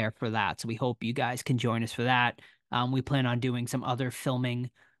be there for that. So we hope you guys can join us for that. We plan on doing some other filming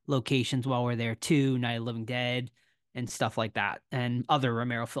locations while we're there too, Night of the Living Dead and stuff like that, and other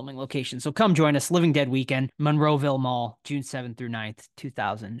Romero filming locations. So come join us, Living Dead Weekend, Monroeville Mall, June 7th through 9th,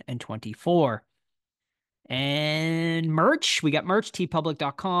 2024. And merch, we got merch,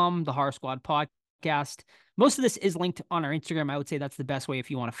 tpublic.com, the Horror Squad Podcast. Most of this is linked on our Instagram. I would say that's the best way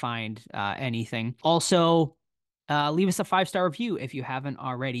if you want to find anything. Also, leave us a 5-star review if you haven't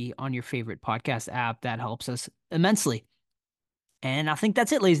already on your favorite podcast app. That helps us immensely. And I think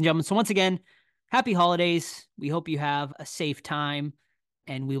that's it, ladies and gentlemen. So once again, happy holidays. We hope you have a safe time,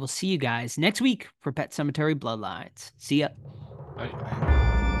 and we will see you guys next week for Pet Sematary Bloodlines. See ya. Bye.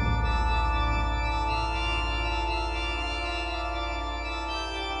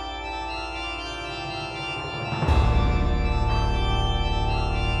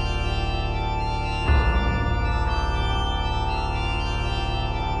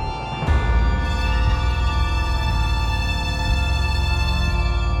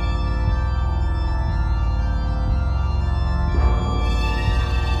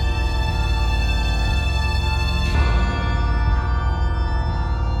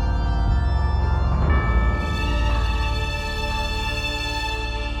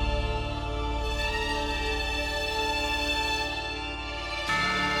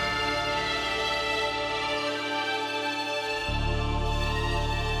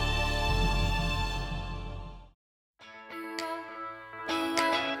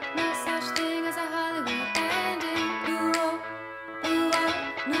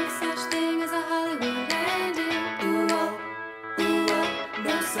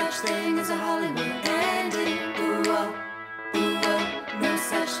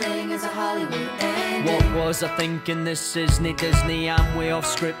 Was I thinking this isn't Disney? I'm way off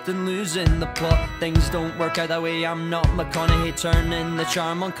script and losing the plot. Things don't work out that way. I'm not McConaughey turning the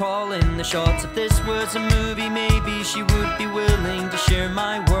charm on calling the shots. If this was a movie, maybe she would be willing to share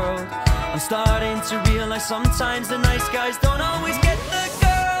my world. I'm starting to realize sometimes the nice guys don't always get the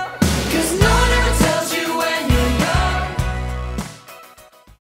girl. 'Cause none of the time